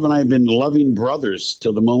 And Rob and I have been loving brothers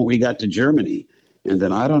till the moment we got to Germany. And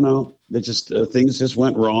then I don't know. Things just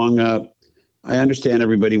went wrong. I understand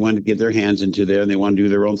everybody wanted to get their hands into there and they want to do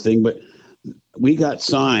their own thing, but we got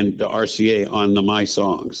signed to RCA on my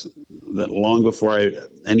songs that long before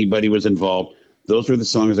anybody was involved. Those were the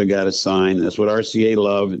songs I got assigned. That's what RCA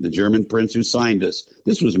loved. The German prince who signed us.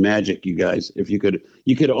 This was magic, you guys. If you could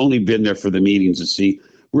have only been there for the meetings to see.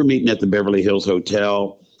 We're meeting at the Beverly Hills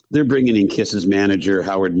Hotel. They're bringing in Kiss's manager,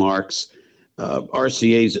 Howard Marks.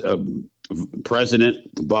 RCA's President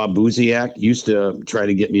Bob Buziak used to try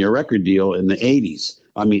to get me a record deal in the 80s.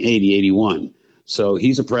 I mean, 80, 81. So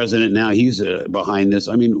he's a president now. He's behind this.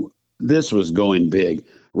 I mean, this was going big.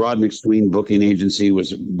 Rod McSween Booking Agency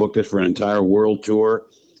was booked us for an entire world tour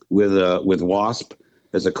with Wasp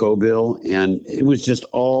as a co-bill, and it was just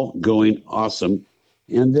all going awesome.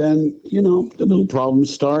 And then, the little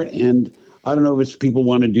problems start, and I don't know if it's people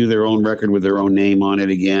want to do their own record with their own name on it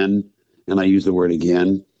again, and I use the word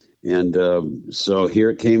again. And so here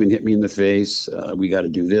it came and hit me in the face. We got to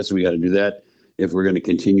do this, we got to do that if we're going to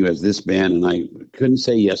continue as this band. And I couldn't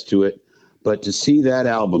say yes to it. But to see that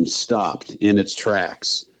album stopped in its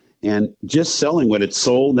tracks and just selling what it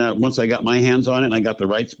sold, now once I got my hands on it and I got the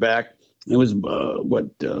rights back, it was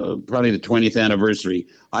probably the 20th anniversary.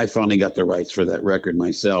 I finally got the rights for that record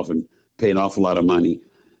myself and paid an awful lot of money.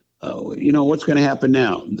 What's going to happen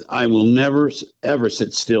now? I will never, ever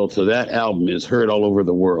sit still till that album is heard all over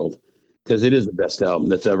the world, because it is the best album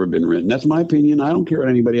that's ever been written. That's my opinion. I don't care what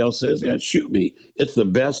anybody else says. Yeah, shoot me. It's the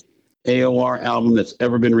best AOR album that's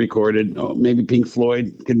ever been recorded. Oh, maybe Pink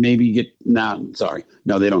Floyd could maybe get. Sorry.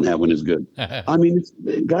 No, they don't have one as good. I mean,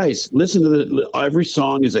 guys, listen to every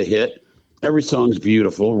song is a hit. Every song's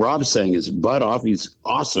beautiful. Rob sang his butt off. He's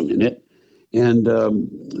awesome in it.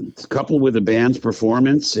 And coupled with the band's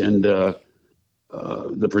performance and the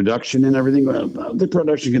production and everything, the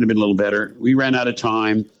production could have been a little better. We ran out of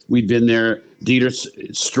time. We'd been there. Dieter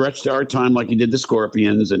stretched our time like he did the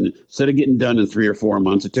Scorpions, and instead of getting done in 3 or 4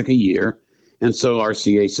 months, it took a year. And so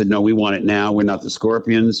RCA said, no, we want it now. We're not the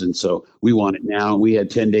Scorpions, and so we want it now. We had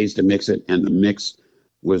 10 days to mix it, and the mix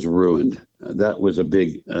was ruined. That was a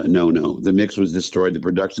big no-no. The mix was destroyed. The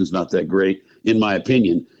production's not that great, in my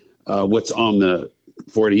opinion. What's on the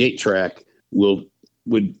 48 track would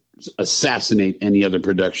assassinate any other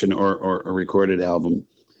production or a recorded album.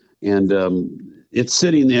 And it's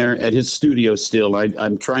sitting there at his studio still.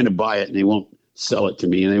 I'm trying to buy it, and they won't sell it to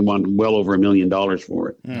me, and they want well over $1 million for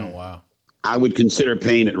it. Oh, wow. I would consider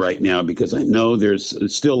paying it right now, because I know there's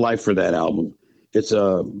still life for that album.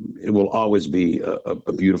 It will always be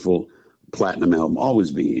a beautiful platinum album, always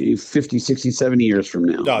be 50, 60, 70 years from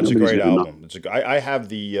now. No, it's a great album. I have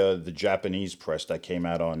the Japanese press that came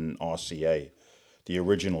out on RCA, the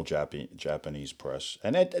original Japanese press,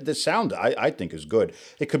 and the sound I think is good.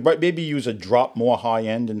 It could maybe use a drop more high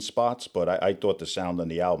end in spots, but I thought the sound on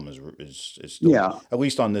the album is still, at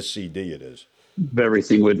least on this CD it is.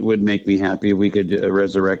 Everything would make me happy if we could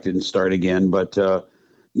resurrect it and start again, but.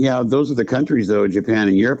 Those are the countries, though. Japan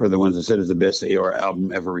and Europe are the ones that said it's the best AOR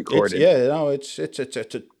album ever recorded. It's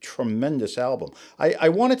a tremendous album. I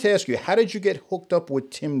wanted to ask you, how did you get hooked up with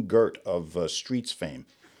Tim Gert of Streets fame?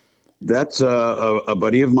 That's a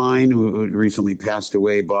buddy of mine who recently passed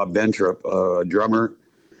away, Bob Bentrup, a drummer.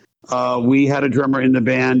 We had a drummer in the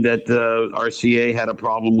band that RCA had a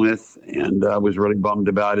problem with, and I was really bummed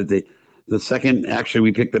about it. The second, actually,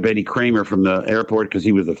 we picked up Eddie Kramer from the airport because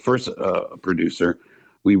he was the first producer.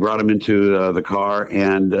 We brought him into the car,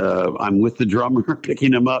 and I'm with the drummer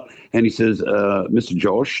picking him up. And he says, Mr.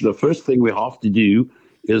 Josh, the first thing we have to do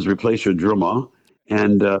is replace your drummer.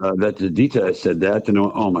 And that the Dita said that. And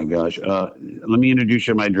oh, my gosh, let me introduce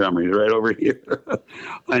you to my drummer. He's right over here.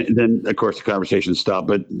 Then, of course, the conversation stopped.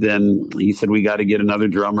 But then he said, we got to get another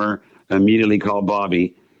drummer. Immediately called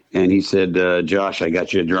Bobby. And he said, Josh, I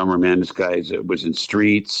got you a drummer, man. This guy was in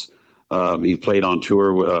Streets. He played on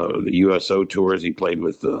tour, the USO tours. He played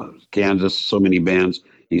with Kansas, so many bands.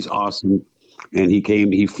 He's awesome. And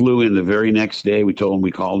he flew in the very next day. We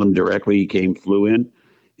called him directly. He flew in.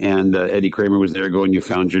 And Eddie Kramer was there going, you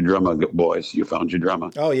found your drummer, boys. You found your drummer.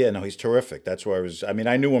 Oh, yeah. No, he's terrific. That's where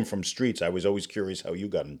I knew him from Streets. I was always curious how you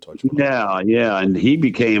got in touch with him. Yeah. And he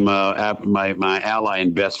became my ally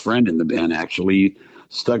and best friend in the band, actually.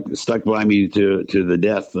 Stuck by me to the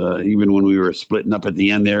death, even when we were splitting up at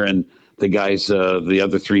the end there. And the guys, the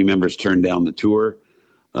other 3 members turned down the tour,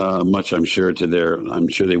 much I'm sure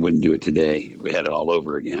they wouldn't do it today. We had it all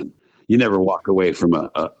over again. You never walk away from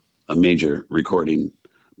a major recording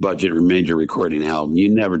budget or major recording album. You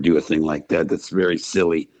never do a thing like that. That's very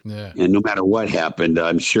silly. Yeah. And no matter what happened,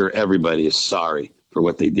 I'm sure everybody is sorry for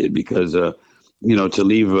what they did, because, to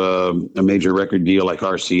leave a major record deal like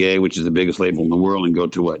RCA, which is the biggest label in the world, and go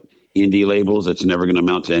to indie labels, that's never going to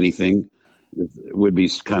amount to anything. It would be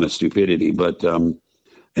kind of stupidity. But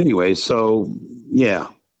anyway, so yeah.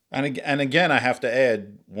 And again, I have to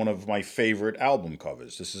add one of my favorite album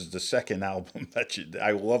covers. This is the second album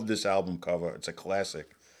I love this album cover. It's a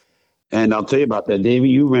classic. And I'll tell you about that, Davey.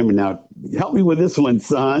 You remember now. Help me with this one,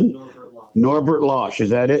 son. Norbert Losch, is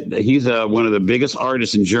that it? He's one of the biggest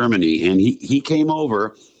artists in Germany, and he came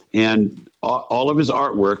over, and all of his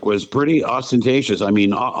artwork was pretty ostentatious. I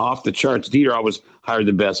mean, off the charts. Dieter always hired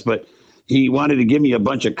the best, but he wanted to give me a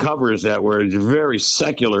bunch of covers that were very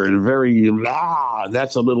secular and very,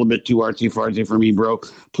 that's a little bit too artsy fartsy for me, bro.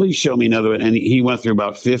 Please show me another one. And he went through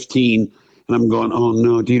about 15. And I'm going, oh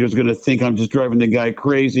no, Dieter's going to think I'm just driving the guy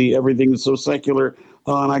crazy. Everything is so secular.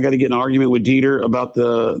 Oh, and I got to get in an argument with Dieter about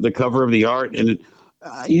the cover of the art. And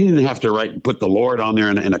you didn't have to put the Lord on there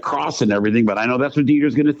and a cross and everything, but I know that's what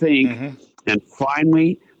Dieter's going to think. Mm-hmm. And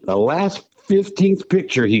finally, the last 15th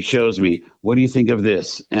picture he shows me, what do you think of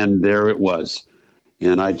this? And there it was.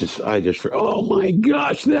 And I just, oh my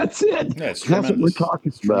gosh, that's it. Yeah, it's that's tremendous. what we're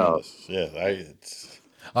talking about. Yeah,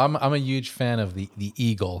 I'm a huge fan of the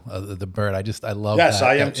eagle, the bird. I love. Yes, that,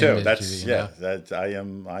 I am that too. imagery, That's you know? that I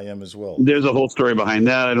am as well. There's a whole story behind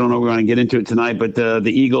that. I don't know if we're going to get into it tonight, but the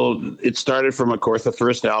Eagle, it started from, of course, the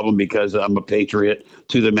first album because I'm a patriot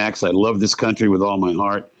to the max. I love this country with all my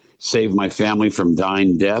heart. Saved my family from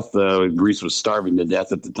dying death. Greece was starving to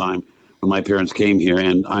death at the time when my parents came here,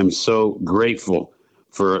 and I'm so grateful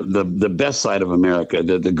for the best side of America,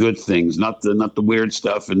 the good things, not the weird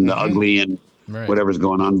stuff and the ugly and whatever's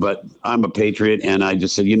going on. But I'm a patriot, and I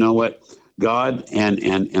just said, you know what? God and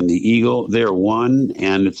the eagle, they're one,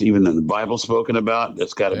 and it's even in the Bible spoken about.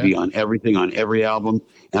 That's got to be on everything, on every album.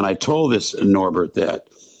 And I told this Norbert that,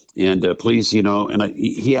 and please, and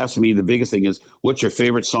he asked me, the biggest thing is, what's your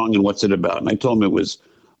favorite song and what's it about? And I told him it was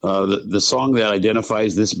the song that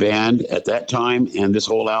identifies this band at that time and this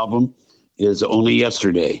whole album is Only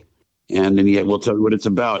Yesterday. And then we'll tell you what it's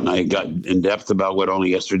about. And I got in depth about what Only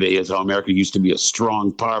Yesterday is, how America used to be a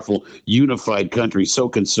strong, powerful, unified country, so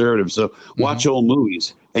conservative. So watch old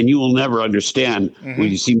movies, and you will never understand when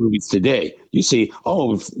you see movies today. You see,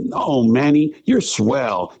 oh, Manny, you're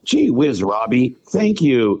swell. Gee whiz, Robbie, thank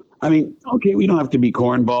you. I mean, okay, we don't have to be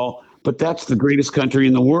cornball, but that's the greatest country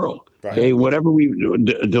in the world. Right. Okay, whatever we're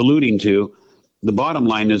deluding to, the bottom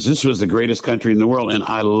line is this was the greatest country in the world, and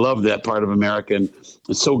I love that part of America, and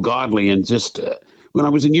it's so godly. And just when I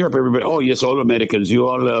was in Europe, everybody, oh yes, all Americans, you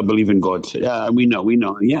all believe in God. Yeah, we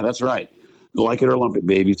know. Yeah, that's right. Like it or lump it,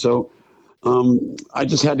 baby. So I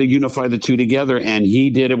just had to unify the two together, and he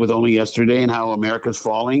did it with Only Yesterday and how America's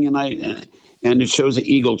falling, and it shows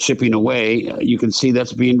the eagle chipping away. You can see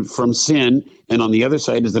that's being from sin, and on the other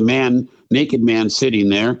side is the naked man sitting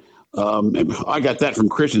there. I got that from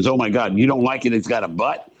Christians. Oh my God, you don't like it? It's got a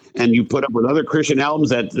butt, and you put up with other Christian albums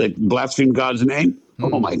that blaspheme God's name.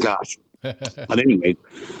 Oh my gosh. But anyway,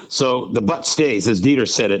 so the butt stays, as Dieter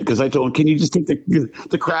said it, because I told him, can you just take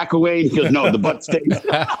the crack away? He goes, no, the butt stays.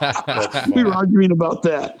 We were arguing about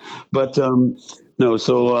that, but no.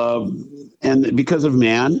 So and because of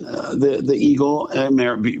man, the eagle,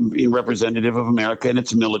 being representative of America and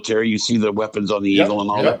its military, you see the weapons on the eagle and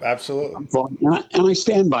all that. Absolutely. And I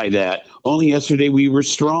stand by that. Only yesterday we were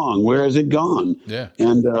strong. Where has it gone? Yeah.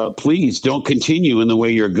 And please don't continue in the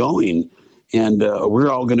way you're going. And we're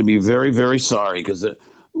all going to be very, very sorry because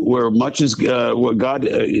where much is what God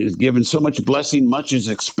is given so much blessing, much is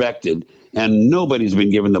expected, and nobody's been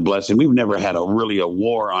given the blessing. We've never had a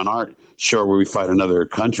war on our shore where we fight another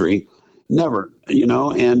country. Never,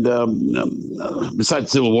 and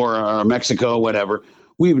besides Civil War or Mexico, whatever,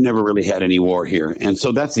 we've never really had any war here. And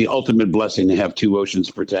so that's the ultimate blessing to have two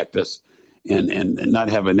oceans protect us and not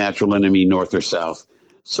have a natural enemy north or south.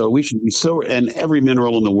 So we should be and every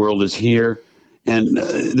mineral in the world is here. And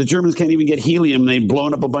the Germans can't even get helium. They've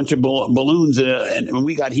blown up a bunch of balloons, and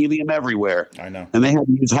we got helium everywhere. I know. And they had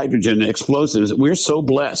to use hydrogen explosives. We're so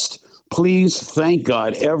blessed. Please thank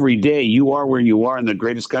God every day you are where you are in the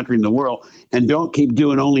greatest country in the world, and don't keep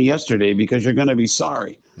doing Only Yesterday because you're going to be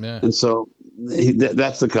sorry. Yeah. And so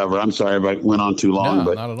that's the cover. I'm sorry if I went on too long,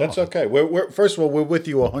 but not at all. That's okay. We're first of all, we're with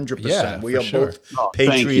you 100%. Yeah, we are sure. both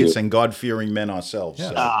patriots and God-fearing men ourselves. Yeah.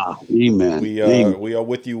 So amen. We are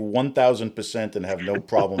with you 1,000% and have no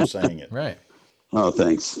problem saying it. Right. Oh,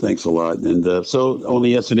 thanks a lot. And so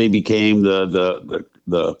Only Yesterday became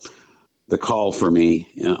the call for me,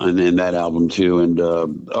 and in that album too. And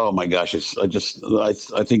oh my gosh,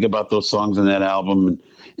 I think about those songs in that album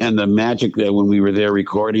and the magic that when we were there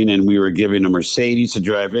recording and we were given a Mercedes to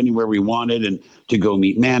drive anywhere we wanted and to go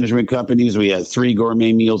meet management companies. We had 3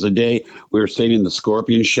 gourmet meals a day. We were staying in the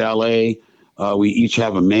Scorpion Chalet. We each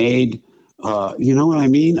have a maid. You know what I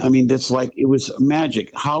mean? I mean, it's like it was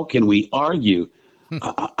magic. How can we argue?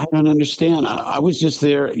 I don't understand. I was just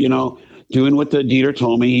there, doing what the Dieter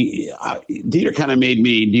told me. Dieter kind of made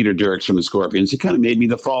me, Dieter Dirks from the Scorpions, he kind of made me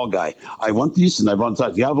the fall guy. I want this and I want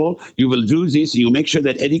that. Jawohl, you will do this. You make sure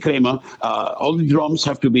that Eddie Kramer, all the drums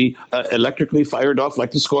have to be electrically fired off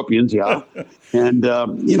like the Scorpions, yeah. And,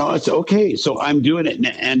 it's okay. So I'm doing it.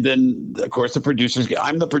 And then, of course, the producers,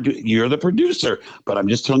 you're the producer, but I'm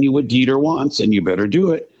just telling you what Dieter wants and you better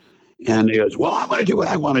do it. And he goes, well, I'm going to do what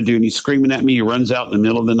I want to do. And he's screaming at me. He runs out in the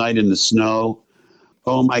middle of the night in the snow.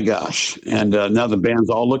 Oh my gosh. And now the band's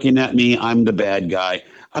all looking at me. I'm the bad guy.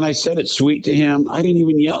 And I said it sweet to him. I didn't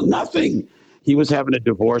even yell, nothing. He was having a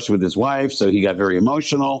divorce with his wife, so he got very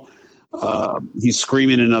emotional. He's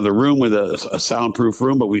screaming in another room with a soundproof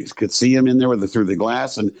room, but we could see him in there through the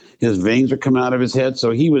glass, and his veins were coming out of his head. So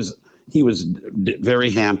he was very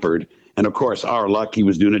hampered. And of course, our luck, he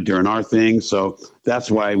was doing it during our thing. So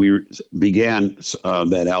that's why we began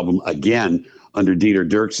that album again under Dieter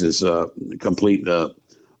Dirks' complete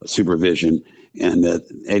supervision. And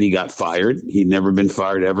Eddie got fired. He'd never been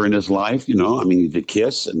fired ever in his life. He did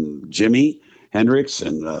Kiss and Jimi Hendrix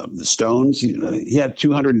and the Stones. He had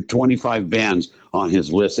 225 bands on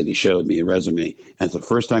his list that he showed me, a resume. And it's the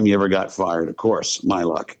first time he ever got fired, of course, my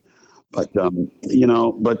luck. But,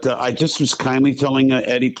 I just was kindly telling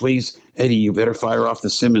Eddie, please, Eddie, you better fire off the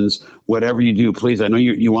Simmons, whatever you do, please. I know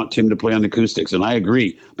you want Tim to play on acoustics, and I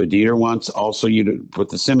agree. But Dieter wants also you to put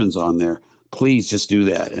the Simmons on there. Please just do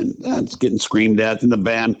that. And it's getting screamed at. And the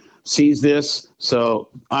band sees this, so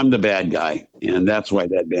I'm the bad guy. And that's why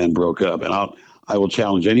that band broke up. And I will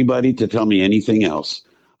challenge anybody to tell me anything else.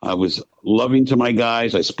 I was loving to my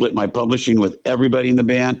guys. I split my publishing with everybody in the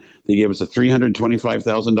band. They gave us a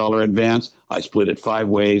 $325,000 advance. I split it 5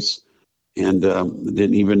 ways and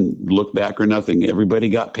didn't even look back or nothing. Everybody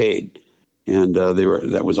got paid. And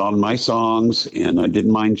that was on my songs, and I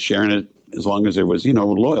didn't mind sharing it as long as there was,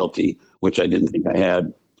 loyalty, which I didn't think I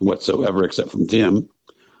had whatsoever except from Tim.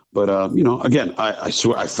 But, again, I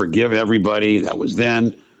swear I forgive everybody. That was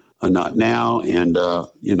then, not now. And,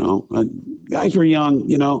 guys were young,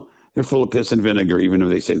 they're full of piss and vinegar, even if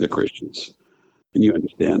they say they're Christians. And you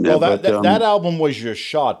understand that. Well, that album was your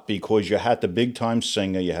shot because you had the big time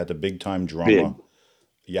singer, you had the big time drummer,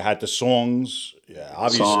 you had the songs,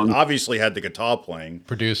 obviously had the guitar playing,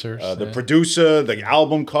 producers, the producer, the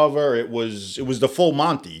album cover. It was the full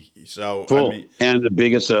Monty. So and the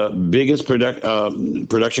biggest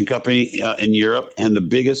production company in Europe and the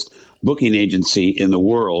biggest booking agency in the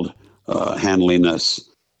world handling us.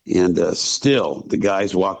 And still, the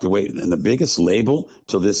guys walked away. And the biggest label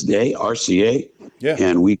to this day, RCA. Yeah.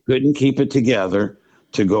 And we couldn't keep it together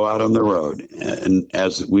to go out on the road. And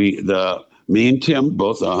as me and Tim,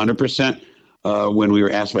 both 100%, when we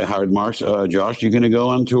were asked by Howard Marks, Josh, you going to go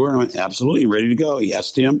on tour? And I went, absolutely, ready to go. He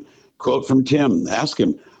asked Tim, quote from Tim, ask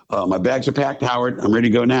him, my bags are packed, Howard. I'm ready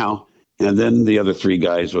to go now. And then the other 3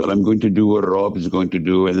 guys, well, I'm going to do what Rob is going to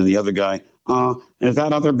do. And then the other guy, is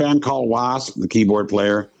that other band called Wasp, the keyboard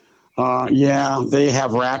player? Yeah, they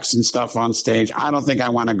have racks and stuff on stage. I don't think I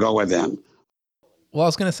want to go with them. Well, I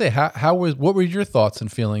was going to say, what were your thoughts and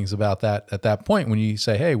feelings about that at that point when you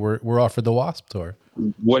say, hey, we're offered the Wasp tour?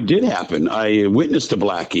 What did happen? I witnessed to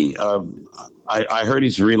Blackie. I heard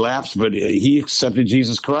he's relapsed, but he accepted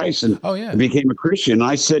Jesus Christ and became a Christian.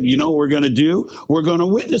 I said, what we're going to do? We're going to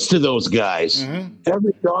witness to those guys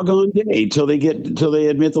every doggone day till they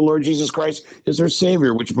admit the Lord Jesus Christ is their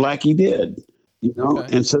Savior, which Blackie did.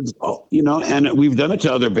 And said, and we've done it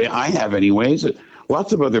to other bands. I have anyways.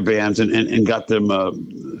 Lots of other bands and got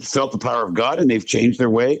them felt the power of God, and they've changed their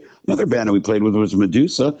way. Another band that we played with was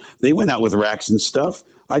Medusa. They went out with racks and stuff.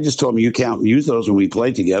 I just told them you can't use those when we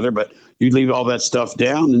play together, but you leave all that stuff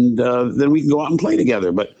down, and then we can go out and play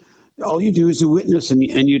together. But all you do is you witness, and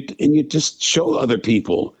you just show other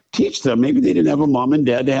people, teach them. Maybe they didn't have a mom and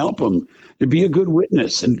dad to help them. To be a good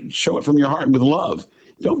witness and show it from your heart with love.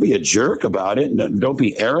 Don't be a jerk about it. Don't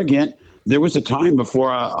be arrogant. There was a time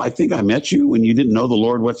before I think I met you when you didn't know the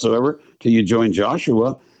Lord whatsoever till you joined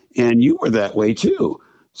Joshua, and you were that way too.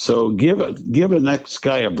 So give the next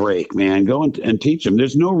guy a break, man. Go and teach him.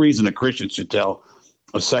 There's no reason a Christian should tell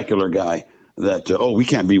a secular guy that we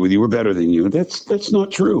can't be with you. We're better than you. That's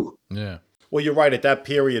not true. Yeah. Well, you're right. At that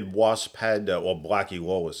period, Wasp had, Blackie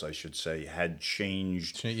Lawless, I should say, had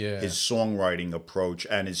changed his songwriting approach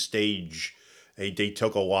and his stage. They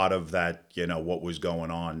took a lot of that, what was going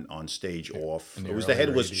on stage off. It was the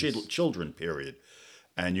Headless Children period.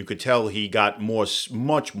 And you could tell he got much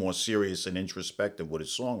more serious and introspective with his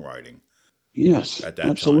songwriting. Yes, at that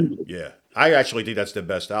absolutely. time. Yeah. I actually think that's the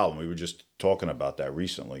best album. We were just talking about that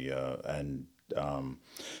recently.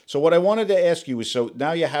 So what I wanted to ask you is, so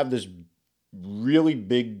now you have this really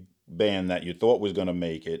big band that you thought was going to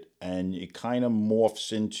make it, and it kind of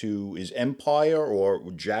morphs into, is Empire or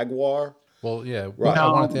Jaguar? Well, yeah, Right.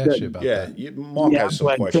 I wanted No, to ask you about Yeah, that. Mark yeah, has I'm some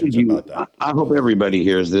glad. Thank questions you. about that. I hope everybody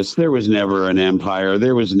hears this. There was never an Empire.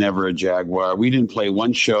 There was never a Jaguar. We didn't play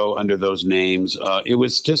one show under those names. It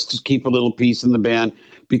was just to keep a little piece in the band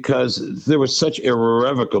because there was such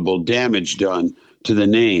irrevocable damage done to the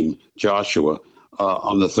name Joshua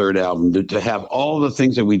on the third album. To have all the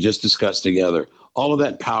things that we just discussed together, all of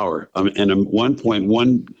that power, and a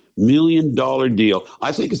 $1.1 million deal.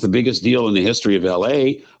 I think it's the biggest deal in the history of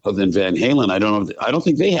LA, other than Van Halen. I don't know. I don't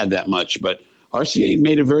think they had that much, but RCA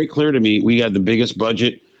made it very clear to me we had the biggest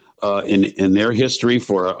budget in their history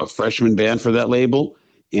for a freshman band for that label.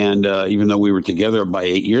 And even though we were together by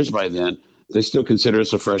 8 years by then, they still consider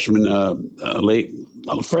us a freshman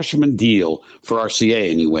deal for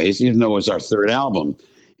RCA, anyways, even though it was our third album.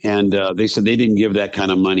 And they said they didn't give that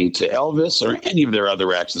kind of money to Elvis or any of their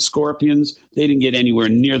other acts. The Scorpions, they didn't get anywhere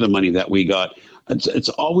near the money that we got. It's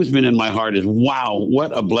always been in my heart is, wow,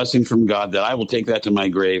 what a blessing from God that I will take that to my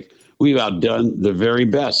grave. We've outdone the very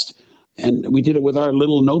best. And we did it with our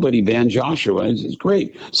little nobody band, Joshua. It's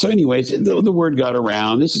great. So anyways, the word got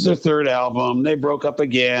around. This is their third album. They broke up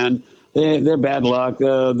again. They're bad luck.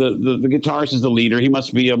 The guitarist is the leader. He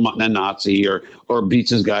must be a Nazi or beats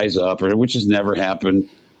his guys up, which has never happened.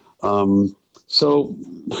 So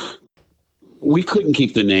we couldn't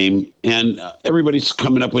keep the name, and everybody's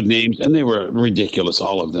coming up with names, and they were ridiculous,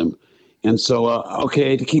 all of them. And so,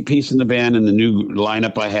 okay, to keep peace in the band and the new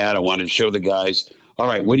lineup I had, I wanted to show the guys, all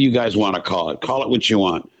right, what do you guys want to call it? Call it what you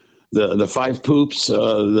want. The five poops,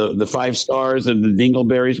 the five stars, and the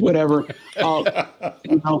dingleberries, whatever.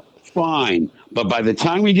 Fine. But by the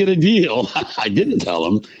time we get a deal, I didn't tell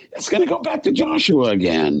them it's going to go back to Joshua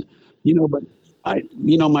again. But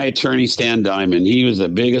my attorney Stan Diamond, he was the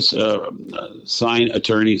biggest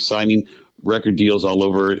attorney signing record deals all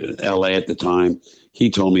over LA at the time. He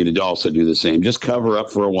told me to also do the same. Just cover up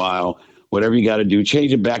for a while. Whatever you got to do,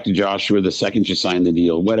 change it back to Joshua the second you sign the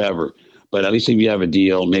deal, whatever. But at least if you have a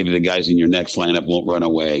deal, maybe the guys in your next lineup won't run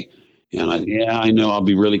away. And I know I'll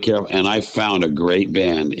be really careful. And I found a great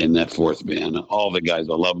band in that fourth band. All the guys,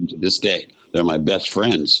 I love them to this day. They're my best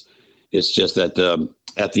friends. It's just that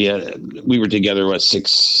at the end, we were together,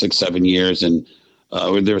 7 years, and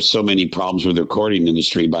there were so many problems with the recording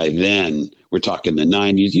industry by then. We're talking the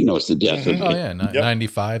 90s. It's the death of. Oh yeah,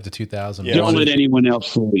 95 to 2001. Don't let anyone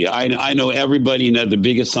else fool you. I know everybody in the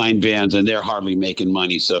biggest signed bands, and they're hardly making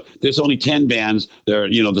money. So there's only 10 bands. They're,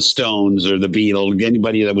 the Stones or the Beatles,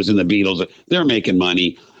 anybody that was in the Beatles, they're making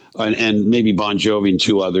money. And maybe Bon Jovi and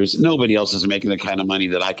two others. Nobody else is making the kind of money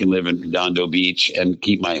that I can live in Redondo Beach and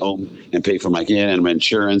keep my home and pay for my kid and my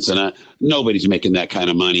insurance. And nobody's making that kind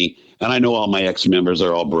of money. And I know all my ex-members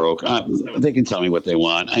are all broke. They can tell me what they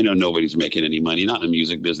want. I know nobody's making any money, not in the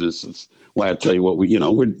music business. That's why I tell you what,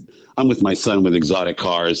 I'm with my son with exotic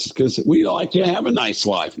cars because we like to have a nice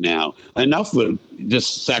life now. Enough with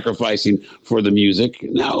just sacrificing for the music.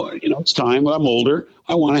 Now, it's time. I'm older.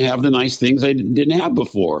 I want to have the nice things I didn't have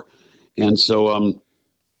before. And so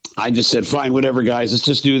I just said, fine, whatever, guys, let's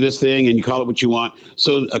just do this thing and you call it what you want.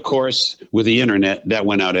 So, of course, with the internet, that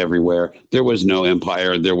went out everywhere. There was no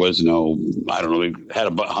Empire. There was no, I don't know, we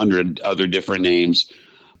had 100 other different names.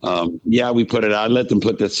 We put it out. I let them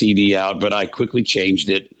put the CD out, but I quickly changed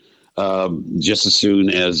it just as soon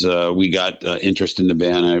as we got interest in the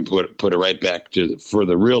band. I put it right back for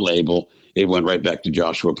the real label. It went right back to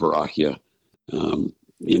Joshua Perahia.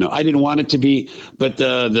 I didn't want it to be, but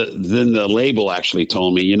then the label actually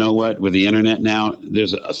told me, you know what, with the internet now,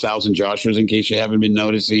 there's 1,000 Joshuas, in case you haven't been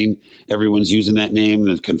noticing. Everyone's using that name.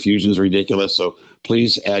 The confusion's ridiculous. So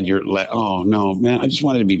please add oh, no, man, I just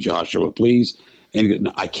wanted to be Joshua, please.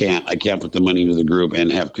 And I can't put the money into the group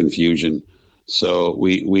and have confusion. So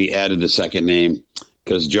we added the second name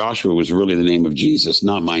because Joshua was really the name of Jesus,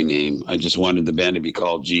 not my name. I just wanted the band to be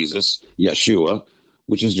called Jesus, Yeshua,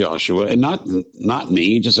 which is Joshua, and not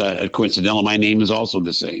me. Just a coincidental. My name is also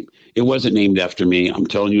the same. It wasn't named after me. I'm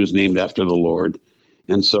telling you, it was named after the Lord.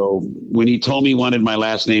 And so when he told me he wanted my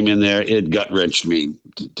last name in there, it gut wrenched me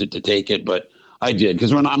to take it, but I did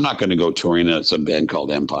because I'm not going to go touring some band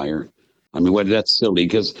called Empire. I mean, that's silly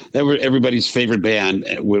because everybody's favorite band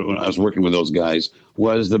when I was working with those guys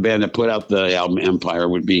was the band that put out the album Empire,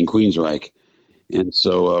 with being Queensryche. And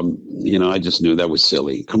so, I just knew that was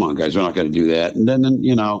silly. Come on, guys, we're not going to do that. And then,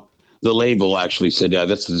 the label actually said, yeah,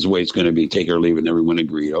 this is the way it's going to be. Take it or leave it. And everyone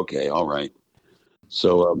agreed. Okay, all right.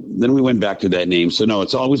 So then we went back to that name. So, no,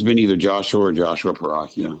 it's always been either Joshua or Joshua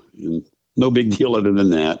Perahia. And No big deal other than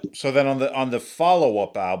that. So then on the follow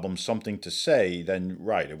up album, Something to Say, then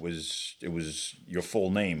right, it was your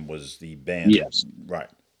full name was the band, Yes. right?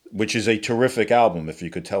 Which is a terrific album. If you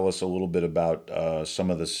could tell us a little bit about some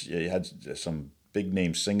of this, you had some big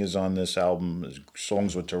name singers on this album. The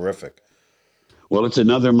songs were terrific. Well, it's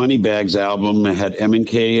another Moneybags album. It had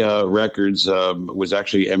M&K Records, was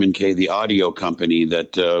actually M&K, the audio company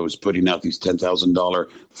that was putting out these $10,000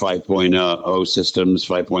 5.0 systems,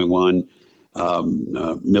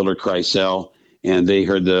 5.1, Miller Kreisel. And they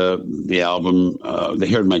heard the album, they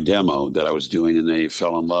heard my demo that I was doing, and they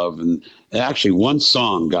fell in love. And actually, one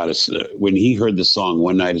song got us, when he heard the song,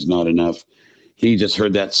 One Night Is Not Enough, he just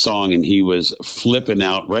heard that song and he was flipping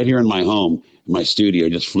out right here in my home, in my studio,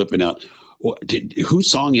 just flipping out. Whose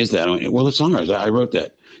song is that? Well, it's ours. I wrote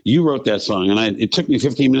that. You wrote that song, and it took me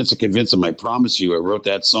 15 minutes to convince him. I promise you, I wrote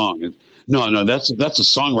that song. No, that's a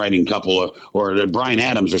songwriting couple, or Brian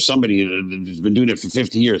Adams, or somebody who's been doing it for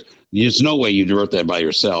 50 years. There's no way you wrote that by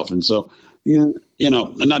yourself. And so, I'm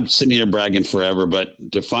not sitting here bragging forever, but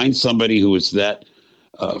to find somebody who was that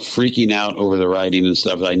freaking out over the writing and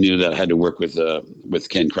stuff, I knew that I had to work with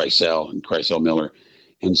Ken Kreisel and Kreisel Miller.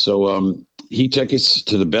 And so he took us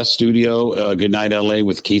to the best studio, Goodnight LA,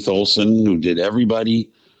 with Keith Olsen, who did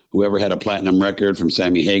everybody, whoever had a platinum record, from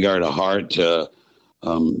Sammy Hagar to Heart to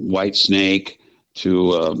White Snake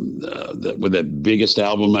to with the biggest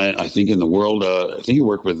album I think in the world. I think he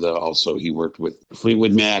worked with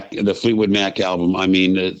Fleetwood Mac, the Fleetwood Mac album. I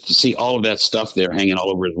mean, to see all of that stuff there hanging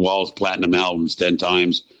all over his walls, platinum albums 10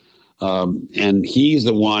 times. And he's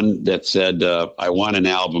the one that said, I want an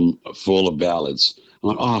album full of ballads. I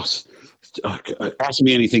went, ask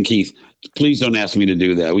me anything, Keith. Please don't ask me to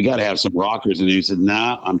do that. We got to have some rockers. And he said,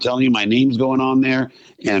 nah, I'm telling you, my name's going on there,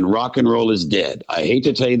 and rock and roll is dead. I hate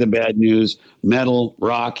to tell you the bad news. Metal,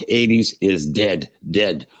 rock, 80s is dead.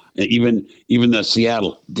 Even the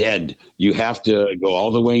Seattle, dead. You have to go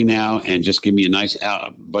all the way now and just give me a nice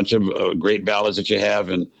bunch of great ballads that you have.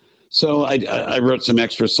 And so I wrote some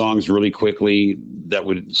extra songs really quickly that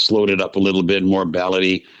would slow it up a little bit, more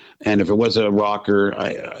ballady. And if it was a rocker,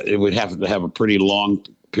 it would have to have a pretty long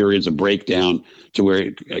periods of breakdown to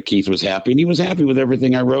where Keith was happy. And he was happy with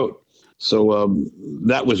everything I wrote. So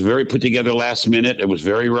that was very put together last minute. It was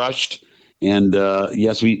very rushed. And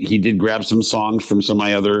yes, he did grab some songs from some of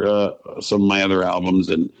my other albums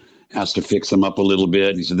and asked to fix them up a little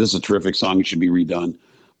bit. He said, this is a terrific song. It should be redone.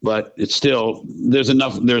 But it's still, there's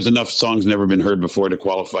enough songs never been heard before to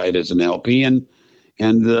qualify it as an LP. And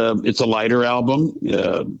it's a lighter album.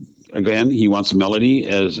 Again, he wants melody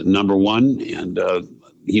as number one, and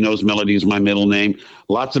he knows melody is my middle name.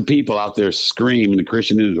 Lots of people out there scream in the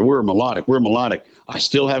Christian industry, we're melodic. I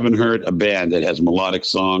still haven't heard a band that has melodic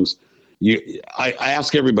songs. I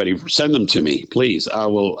ask everybody, send them to me, please.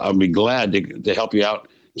 I'll be glad to help you out,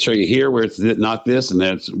 show you here where it's not this, and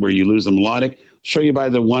that's where you lose the melodic. Show you by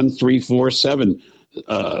the 1, 3, 4, 7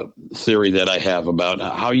 theory that I have about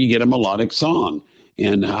how you get a melodic song.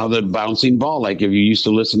 And how the bouncing ball, like if you used to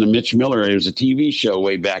listen to Mitch Miller, there was a TV show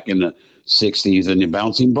way back in the 60s, and the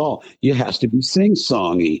bouncing ball, it has to be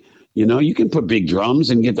sing-songy. You can put big drums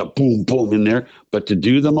and get the boom, boom in there, but to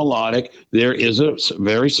do the melodic, there is a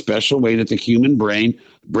very special way that the human brain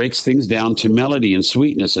breaks things down to melody and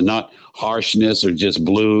sweetness, and not harshness or just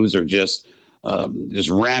blues or just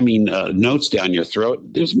ramming notes down your throat.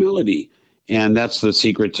 There's melody. And that's the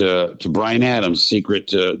secret to Brian Adams, secret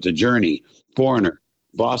to Journey, Foreigner,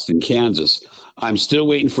 Boston, Kansas. I'm still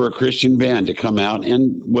waiting for a Christian band to come out.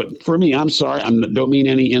 And for me, I'm sorry, don't mean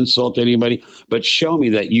any insult to anybody, but show me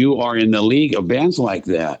that you are in the league of bands like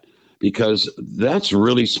that, because that's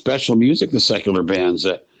really special music, the secular bands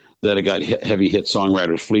that have got heavy hit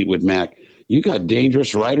songwriters, Fleetwood Mac. You got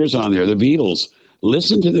dangerous writers on there, the Beatles.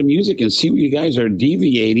 Listen to the music and see where you guys are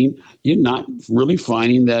deviating. You're not really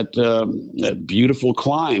finding that beautiful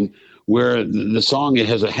climb where the song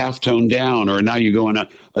has a half tone down, or now you're going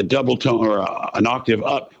a double tone or an octave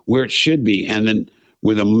up where it should be. And then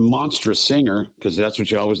with a monstrous singer, because that's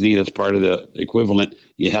what you always need as part of the equivalent,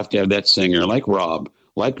 you have to have that singer like Rob,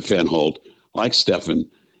 like Fenholt, like Stefan,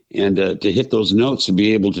 and to hit those notes to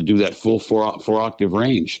be able to do that full four octave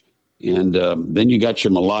range. And then you got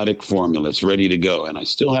your melodic formula. It's ready to go. And I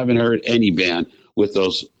still haven't heard any band with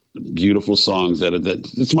those beautiful songs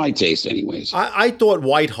it's my taste anyways. I thought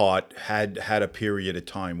Whiteheart had a period of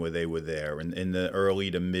time where they were there in the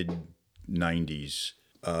early to mid 90s.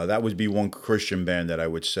 That would be one Christian band that I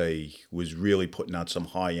would say was really putting out some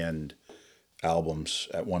high end albums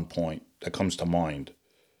at one point that comes to mind.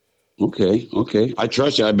 Okay. I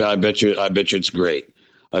trust you. I bet you it's great.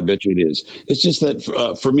 I bet you it is. It's just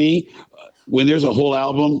that for me, when there's a whole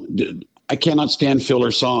album, I cannot stand filler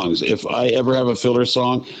songs. If I ever have a filler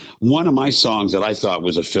song, one of my songs that I thought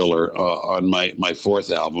was a filler on my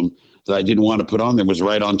fourth album that I didn't want to put on there was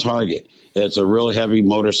Right on Target. It's a real heavy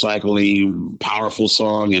motorcycle-y, powerful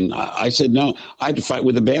song. And I said, no, I had to fight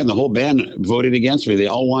with the band. The whole band voted against me. They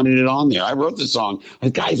all wanted it on there. I wrote the song.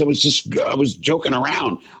 Guys, I was joking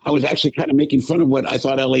around. I was actually kind of making fun of what I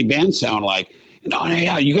thought LA bands sound like. No,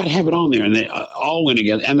 yeah, you got to have it on there. And they all went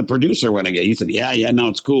again. And the producer went again. He said, yeah, no,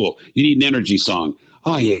 it's cool. You need an energy song.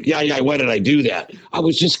 Oh, yeah. Why did I do that? I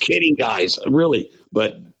was just kidding, guys, really.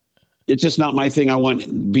 But it's just not my thing. I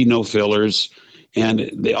want be no fillers. And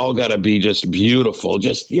they all got to be just beautiful.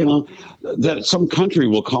 Just, that some country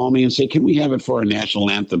will call me and say, can we have it for our national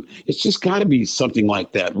anthem? It's just got to be something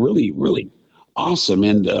like that. Really, really awesome.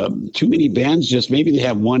 And too many bands maybe they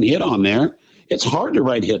have one hit on there. It's hard to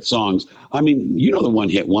write hit songs. I mean, the one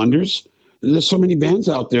hit wonders. There's so many bands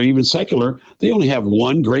out there, even secular, they only have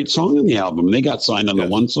one great song on the album. They got signed on the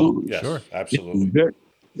one song. Yes, sure. Absolutely.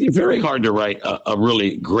 It's very hard to write a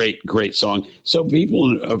really great song. So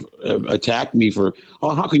people have attacked me for,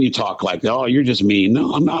 how can you talk like that? Oh, you're just mean.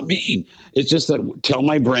 No, I'm not mean. It's just that tell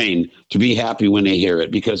my brain to be happy when they hear it,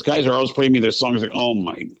 because guys are always playing me their songs like, oh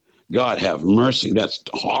my God, have mercy. That's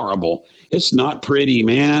horrible. It's not pretty,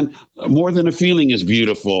 man. More Than a Feeling is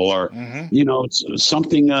beautiful, or, it's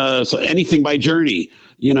something, anything by Journey,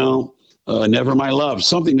 Never My Love,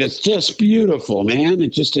 something that's just beautiful, man.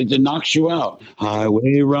 It knocks you out.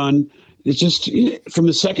 Highway Run. It's just, from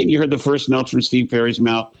the second you heard the first notes from Steve Perry's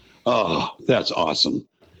mouth, oh, that's awesome.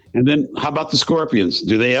 And then how about the Scorpions?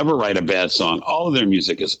 Do they ever write a bad song? All of their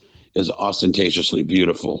music is ostentatiously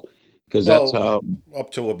beautiful, because that's how.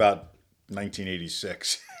 Up to about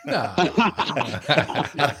 1986. No.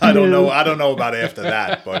 I don't know. I don't know about after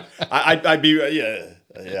that, but I'd be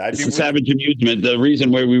It's a Savage Amusement. The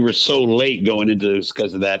reason why we were so late going into this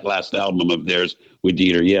because of that last album of theirs with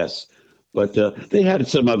Dieter, yes. But they had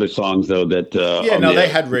some other songs, though, that... they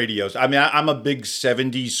had radios. I mean, I'm a big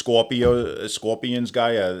 70s Scorpions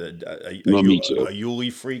guy, a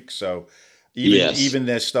Yuli freak, so even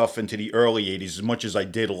their stuff into the early 80s, as much as I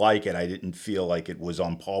did like it, I didn't feel like it was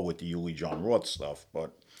on par with the Yuli John Roth stuff,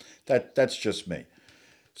 but that's just me.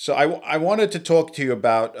 So I wanted to talk to you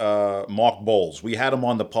about Mark Bowles. We had him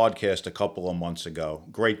on the podcast a couple of months ago.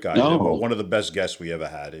 Great guy. One of the best guests we ever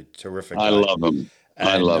had. A terrific guy. I love him.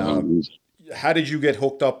 I love him. How did you get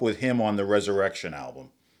hooked up with him on the Resurrection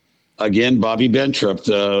album? Again, Bobby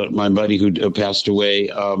Bentrup, my buddy who passed away,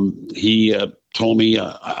 he told me,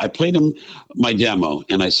 I played him my demo,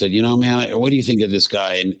 and I said, man, what do you think of this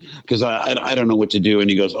guy? And because I don't know what to do. And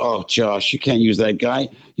he goes, oh, Josh, you can't use that guy.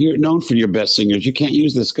 You're known for your best singers. You can't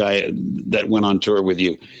use this guy that went on tour with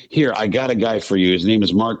you. Here, I got a guy for you. His name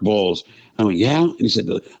is Mark Bowles. I went, yeah? And he said,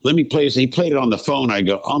 let me play this. He played it on the phone. I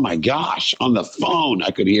go, oh, my gosh, on the phone. I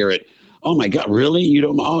could hear it. Oh, my God, really? You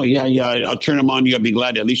don't? Oh, yeah. I'll turn him on. You'll be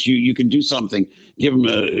glad. At least you can do something. Give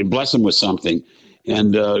him bless him with something.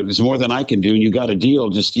 And there's more than I can do. And you got a deal,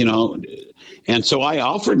 just, And so I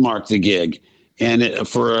offered Mark the gig. And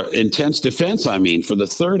for Intense Defense, for the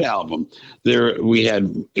third album,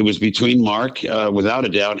 it was between Mark, without a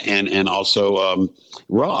doubt, and also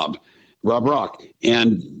Rob Rock.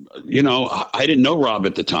 And, I didn't know Rob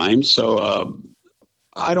at the time. So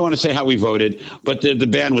I don't want to say how we voted, but the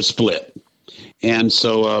band was split. And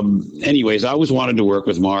so, anyways, I always wanted to work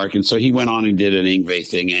with Mark. And so he went on and did an Yngwie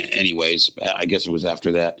thing anyways. I guess it was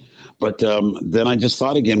after that. But then I just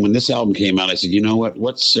thought again, when this album came out, I said, you know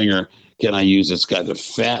what singer can I use that's got the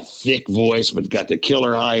fat, thick voice, but got the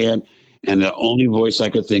killer high end? And the only voice I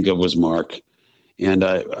could think of was Mark. And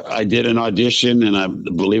I did an audition, and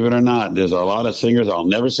believe it or not, there's a lot of singers. I'll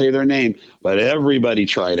never say their name, but everybody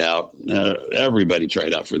tried out. Everybody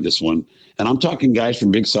tried out for this one. And I'm talking guys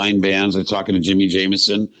from big sign bands. I'm talking to Jimmy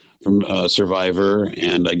Jameson from Survivor,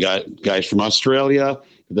 and I got guys from Australia,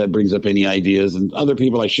 if that brings up any ideas, and other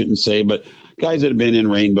people I shouldn't say, but guys that have been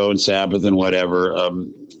in Rainbow and Sabbath and whatever.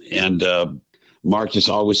 Mark just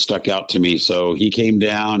always stuck out to me. So he came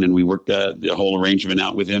down, and we worked the whole arrangement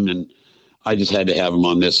out with him, and I just had to have him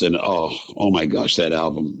on this. And oh my gosh, that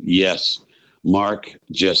album. Yes. Mark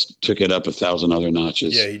just took it up 1,000 other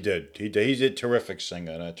notches. Yeah, he did. He's a terrific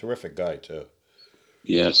singer and a terrific guy too.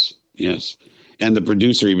 Yes. And the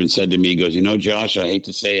producer even said to me, he goes, Josh, I hate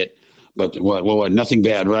to say it, but what, nothing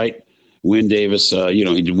bad, right? Wynn Davis,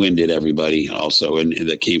 Wynn did everybody also, and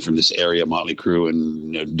that came from this area, Motley Crue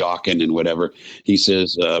and Dawkins and whatever. He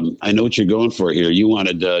says, I know what you're going for here. You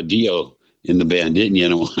wanted Dio in the band, didn't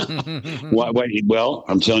you? Why? Well,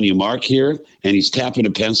 I'm telling you, Mark here, and he's tapping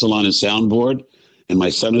a pencil on his soundboard, And my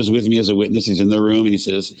son was with me as a witness. He's in the room, and he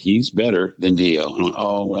says, he's better than Dio. I went,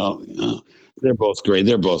 oh, well, they're both great.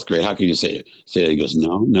 They're both great. How can you say it? Say it. He goes,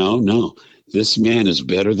 no, no, no. This man is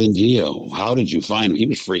better than Dio. How did you find him? He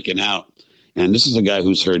was freaking out. And this is a guy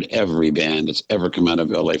who's heard every band that's ever come out of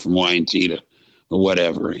LA, from Y&T to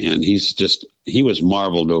whatever. And he was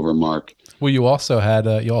marveled over, Mark. Well, you also had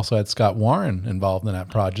Scott Warren involved in that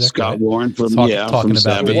project. Scott right? Warren from talking from about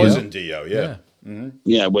Sabbath. It Dio. wasn't Dio, yeah. Yeah.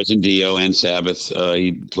 Yeah, it was in Dio and Sabbath.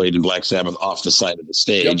 He played in Black Sabbath off the side of the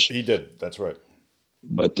stage. Yep, he did. That's right.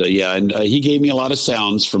 But he gave me a lot of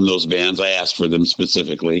sounds from those bands. I asked for them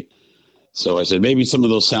specifically. So I said, maybe some of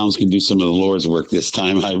those sounds can do some of the Lord's work this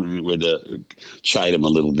time. I would chide him a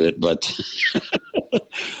little bit, but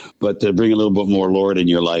but bring a little bit more Lord in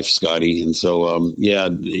your life, Scotty. And so,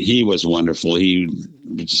 he was wonderful. He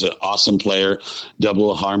was an awesome player,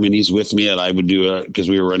 double harmonies with me, and I would do because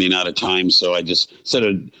we were running out of time. So I just, instead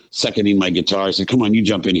of seconding my guitar, I said, come on, you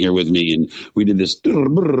jump in here with me. And we did this,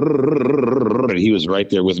 and he was right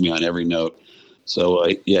there with me on every note. So,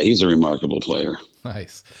 he's a remarkable player.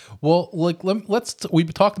 Nice. Well,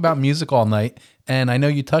 we've talked about music all night, and I know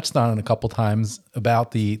you touched on it a couple times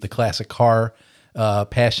about the classic car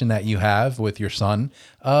passion that you have with your son.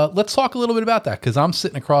 Let's talk a little bit about that, because I'm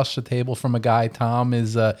sitting across the table from a guy. Tom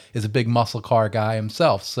is a big muscle car guy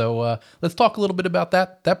himself. So let's talk a little bit about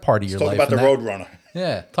that part of your life. Talk about the Roadrunner.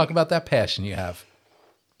 Yeah, talk about that passion you have.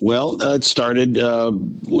 Well, it started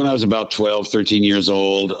when I was about 12, 13 years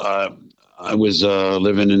old. I was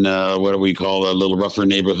living in what we call a little rougher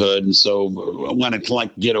neighborhood. And so I wanted to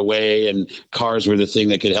get away, and cars were the thing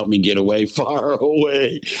that could help me get away, far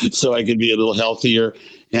away, so I could be a little healthier.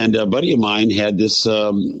 And a buddy of mine had this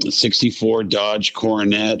 64 Dodge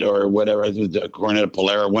Coronet or whatever, Coronet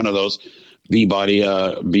Polara, one of those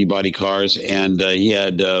B-body cars. And he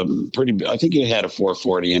had I think he had a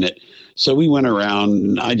 440 in it. So we went around,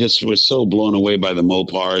 and I just was so blown away by the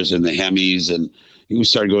Mopars and the Hemis, and we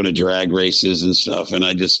started going to drag races and stuff. And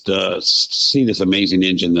I just see this amazing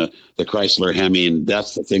engine, the Chrysler Hemi, and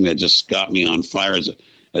that's the thing that just got me on fire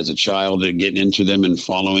as a child, and getting into them and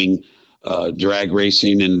following drag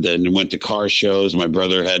racing, and then went to car shows. My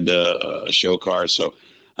brother had a show car,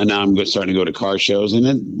 and now I'm starting to go to car shows. And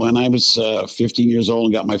then when I was 15 years old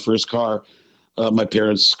and got my first car, my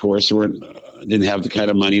parents, of course, didn't have the kind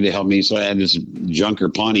of money to help me, so I had this junker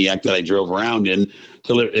Pontiac that I drove around in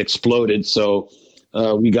till it exploded. So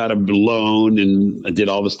we got a loan, and I did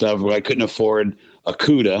all the stuff. I couldn't afford a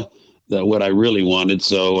CUDA, what I really wanted.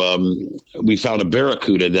 So we found a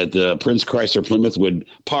Barracuda that Prince Chrysler Plymouth would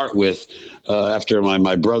part with after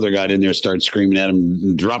my brother got in there, started screaming at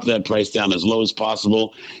him, drop that price down as low as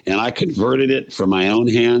possible. And I converted it from my own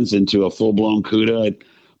hands into a full-blown CUDA. I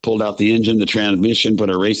pulled out the engine, the transmission, put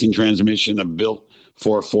a racing transmission, a built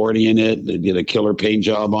 440 in it. They did a killer paint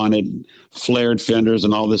job on it, flared fenders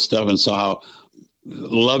and all this stuff, and saw how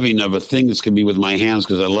loving of a thing this could be with my hands,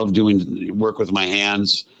 because I love doing work with my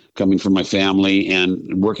hands, coming from my family,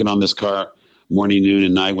 and working on this car morning, noon,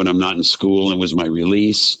 and night when I'm not in school. It was my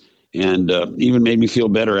release, and even made me feel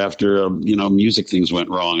better after music things went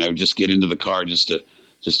wrong. I would just get into the car just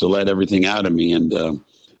to let everything out of me. And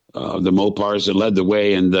the Mopars that led the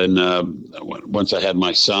way. And then once I had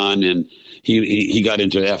my son, and he got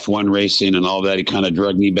into F1 racing and all that, he kind of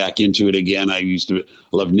drugged me back into it again. I used to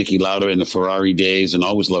love Niki Lauda in the Ferrari days, and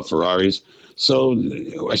always loved Ferraris. So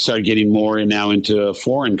I started getting more now into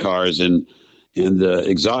foreign cars and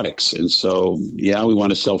exotics. And so, we want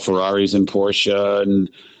to sell Ferraris and Porsche and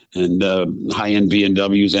high-end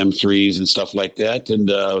BMWs, M3s and stuff like that. And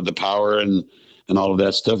the power and all of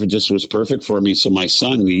that stuff, it just was perfect for me. So my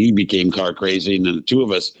son, he became car crazy, and then the two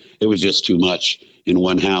of us, it was just too much in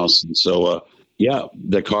one house. And so,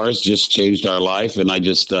 the cars just changed our life. And I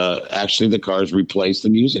just, actually the cars replaced the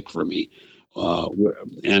music for me.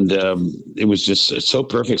 It was just so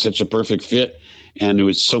perfect, such a perfect fit. And it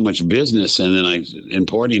was so much business. And then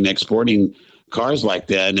importing, exporting cars like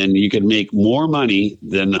that. And you could make more money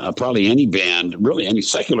than probably any band, really any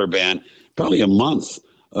secular band, probably a month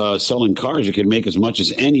selling cars. You could make as much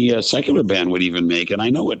as any secular band would even make. And I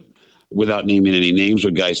know it, without naming any names,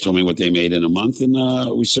 what guys told me what they made in a month, and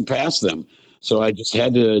we surpassed them. So I just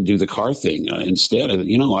had to do the car thing instead. I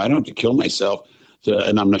don't have to kill myself.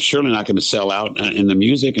 And I'm surely not going to sell out in the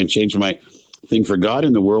music and change my thing for God.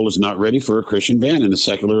 And the world is not ready for a Christian band in the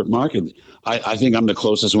secular market. I think I'm the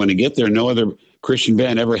closest one to get there. No other Christian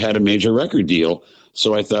band ever had a major record deal.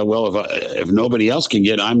 So I thought, well, if nobody else can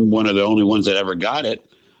get it, I'm one of the only ones that ever got it.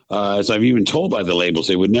 As I've even told by the labels,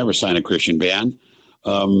 they would never sign a Christian band.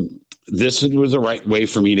 This was the right way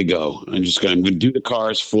for me to go. I'm going to do the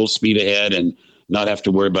cars full speed ahead and not have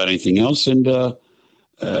to worry about anything else. And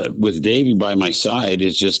with Davey by my side,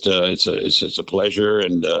 it's just it's just a pleasure,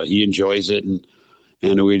 and he enjoys it, and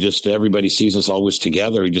we just everybody sees us always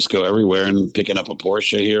together. We just go everywhere and picking up a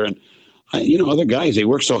Porsche here, and other guys, they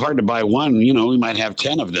work so hard to buy one. We might have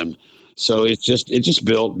 10 of them. So it just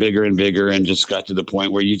built bigger and bigger, and just got to the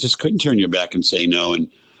point where you just couldn't turn your back and say no. And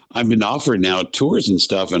I've been offered now tours and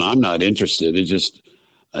stuff, and I'm not interested.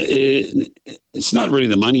 It's not really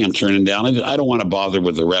the money I'm turning down. I don't want to bother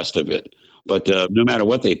with the rest of it. But no matter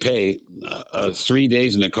what they pay, 3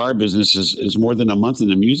 days in the car business is more than a month in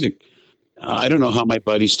the music. I don't know how my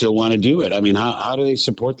buddies still want to do it. I mean, how do they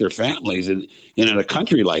support their families in a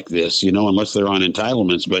country like this, unless they're on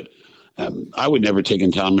entitlements? But I would never take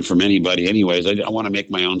entitlement from anybody anyways. I want to make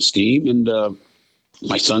my own steam. And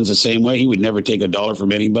my son's the same way. He would never take a dollar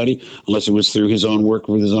from anybody unless it was through his own work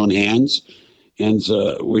with his own hands. And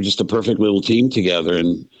we're just a perfect little team together.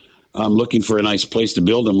 And I'm looking for a nice place to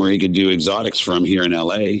build him where he could do exotics from here in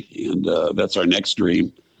LA. And that's our next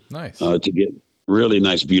dream. Nice. To get really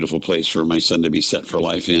nice, beautiful place for my son to be set for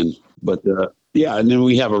life in. But yeah, and then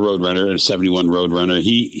we have a Roadrunner, a 71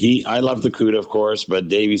 Roadrunner. I love the CUDA, of course, but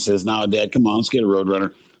Davey says, "No, Dad, come on, let's get a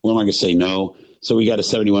Roadrunner." Well, am I going to say no? So we got a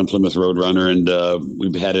 71 Plymouth Roadrunner, and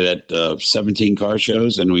we've had it at 17 car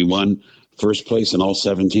shows, and we won first place in all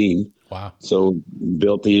 17. Wow. So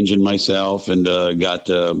built the engine myself, and got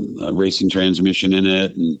a racing transmission in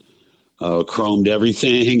it, and chromed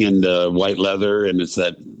everything, and white leather, and it's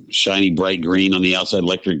that shiny bright green on the outside,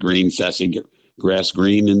 electric green, sassy grass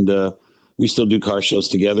green, and we still do car shows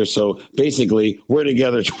together. So basically, we're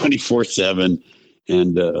together 24/7,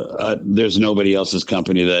 and there's nobody else's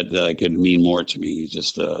company that could mean more to me. He's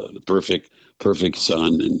just the perfect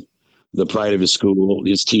son, and the pride of his school.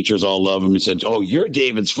 His teachers all love him. He said, "Oh, you're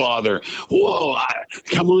David's father. Whoa,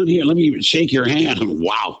 come on here. Let me shake your hand."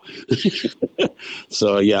 Wow.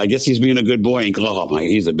 So yeah, I guess he's being a good boy. And oh my,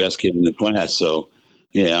 he's the best kid in the class. So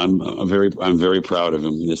yeah, I'm very proud of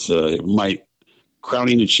him. This my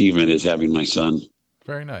crowning achievement is having my son.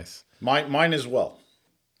 Very nice. Mine as well.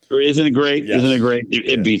 Isn't it great? Yes. Isn't it great?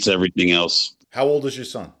 It beats everything else. How old is your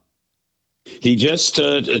son? He just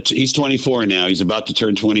he's 24 now. He's about to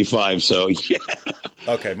turn 25. So yeah.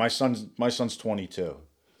 Okay, my son's 22.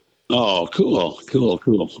 Oh,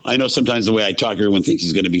 cool. I know sometimes the way I talk, everyone thinks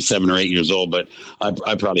he's going to be 7 or 8 years old, but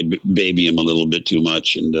I probably baby him a little bit too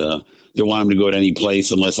much, and don't want him to go to any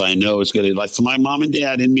place unless I know it's going to, like my mom and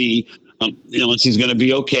dad and me, unless he's going to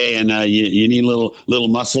be okay, and you need a little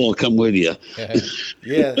muscle will come with you.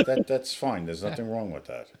 Yeah, that's fine. There's nothing wrong with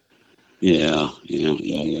that. Yeah.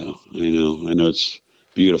 I know it's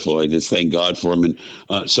beautiful. I just thank God for him,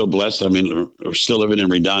 and so blessed. I mean, we're still living in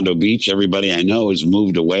Redondo Beach. Everybody I know has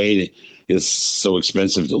moved away. It's so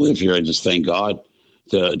expensive to live here. I just thank God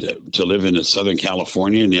to live in Southern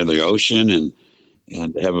California near the ocean, and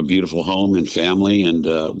have a beautiful home and family. And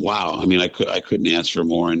wow, I mean, I couldn't ask for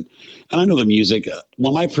more. And I know the music.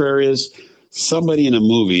 Well, my prayer is somebody in a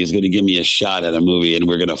movie is going to give me a shot at a movie, and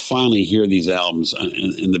we're going to finally hear these albums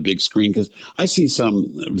in the big screen, because I see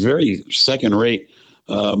some very second-rate.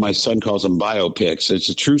 My son calls them biopics.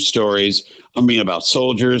 It's true stories. I mean, about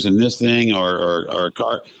soldiers and this thing, or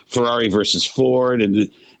car, Ferrari versus Ford, and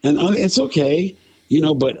it's okay,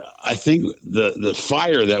 But I think the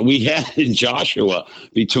fire that we had in Joshua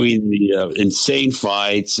between the insane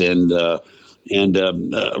fights and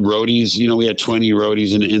roadies, we had 20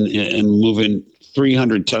 roadies and moving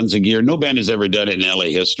 300 tons of gear. No band has ever done it in LA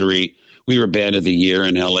history. We were Band of the Year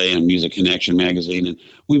in LA on Music Connection magazine, and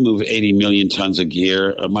we moved 80 million tons of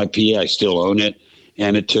gear. My PA, I still own it,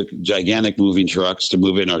 and it took gigantic moving trucks to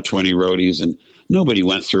move in our 20 roadies, and nobody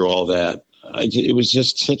went through all that. It was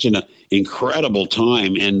just such an incredible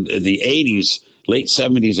time, and the 80s, late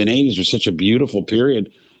 70s and 80s were such a beautiful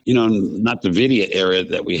period. Not the video era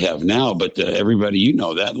that we have now, but everybody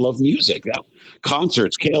that loved music,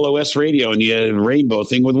 concerts, KLOS radio, and you had a rainbow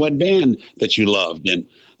thing with what band that you loved, and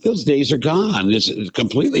those days are gone. It's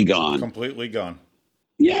completely gone. Completely gone.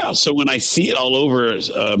 Yeah. So when I see it all over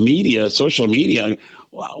media, social media,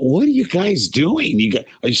 wow, what are you guys doing?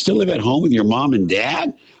 Are you still live at home with your mom and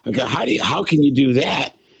dad? How can you do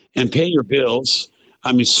that and pay your bills?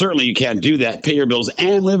 I mean, certainly you can't do that. Pay your bills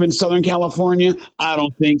and live in Southern California? I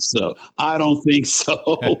don't think so.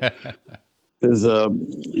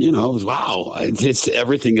 Because wow,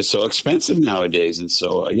 everything is so expensive nowadays, and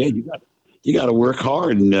so you got to work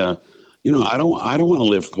hard, and I don't want to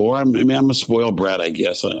live poor. I'm a spoiled brat, I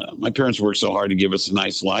guess. My parents worked so hard to give us a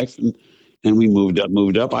nice life, and we moved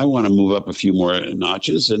up. I want to move up a few more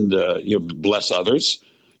notches, and bless others,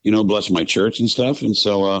 bless my church and stuff. And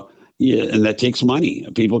so Yeah, and that takes money.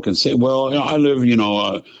 People can say, "Well, I live,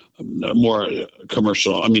 a more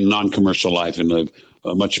commercial, I mean, non-commercial life, and live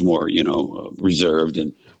much more, reserved."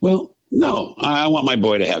 And well, no, I want my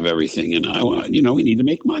boy to have everything, and I want, we need to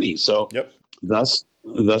make money. So, Yep. thus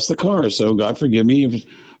the car. So, God forgive me if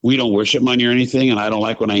we don't worship money or anything, and I don't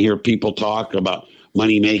like when I hear people talk about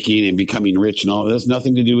money making and becoming rich and all. That's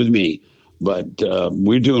nothing to do with me. But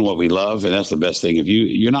we're doing what we love, and that's the best thing. If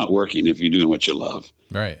you're not working, if you're doing what you love.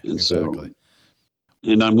 Right. And Exactly.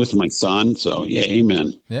 so, and I'm with my son. So, yeah,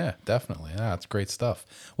 amen. Yeah, definitely. Yeah, that's great stuff.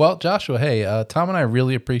 Well, Joshua, hey, Tom and I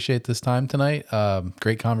really appreciate this time tonight.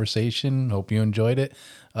 Great conversation. Hope you enjoyed it.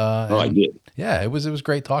 Oh, I And did. yeah, it was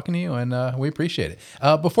great talking to you, and we appreciate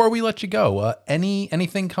it. Before we let you go,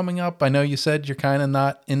 anything coming up? I know you said you're kind of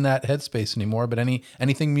not in that headspace anymore, but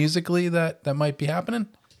anything musically that might be happening?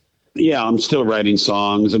 Yeah, I'm still writing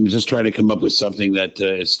songs. I'm just trying to come up with something that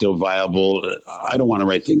is still viable. I don't want to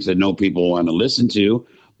write things that no people want to listen to.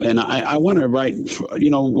 And I want to write,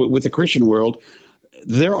 with the Christian world,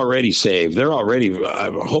 they're already saved. They're already,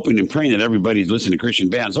 I'm hoping and praying that everybody's listening to Christian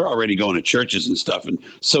bands. They're already going to churches and stuff. And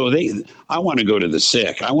so I want to go to the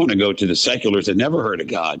sick. I want to go to the seculars that never heard of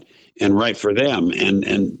God and write for them.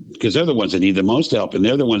 And because they're the ones that need the most help. And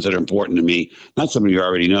they're the ones that are important to me. Not somebody you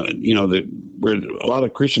already know, where a lot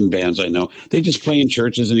of Christian bands I know, they just play in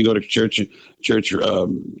churches and they go to church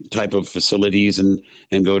type of facilities and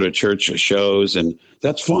go to church shows. And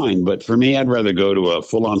that's fine. But for me, I'd rather go to a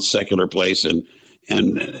full on secular place and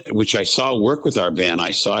which I saw work with our band.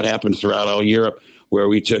 I saw it happen throughout all Europe, where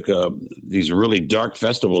we took these really dark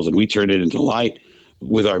festivals and we turned it into light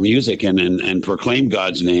with our music and proclaimed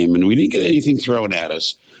God's name. And we didn't get anything thrown at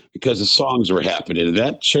us because the songs were happening. And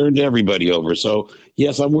that turned everybody over. So,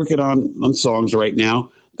 yes, I'm working on songs right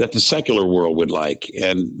now that the secular world would like,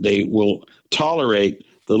 and they will tolerate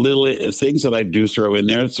the little things that I do throw in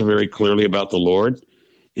there. It's very clearly about the Lord.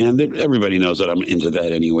 And everybody knows that I'm into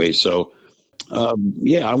that anyway. So,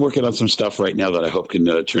 yeah, I'm working on some stuff right now that I hope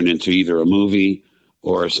can turn into either a movie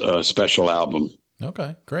or a special album.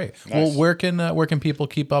 Okay, great. Well, Nice. where can people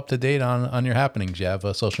keep up to date on your happenings? Do you have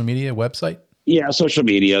a social media website? Yeah, social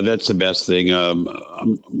media, that's the best thing. I'm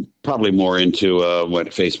probably more into what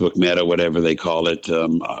Facebook Meta, whatever they call it.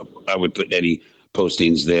 I would put any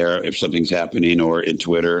postings there if something's happening, or in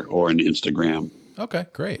Twitter or in Instagram. Okay,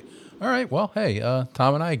 great. All right. Well, hey,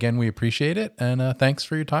 Tom and I, again, we appreciate it. And thanks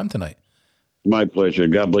for your time tonight. My pleasure.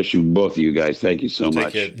 God bless you, both of you guys. Thank you so Take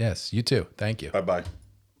much. care. Yes, you too. Thank you. Bye bye.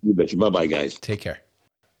 You betcha. Bye bye, guys. Take care.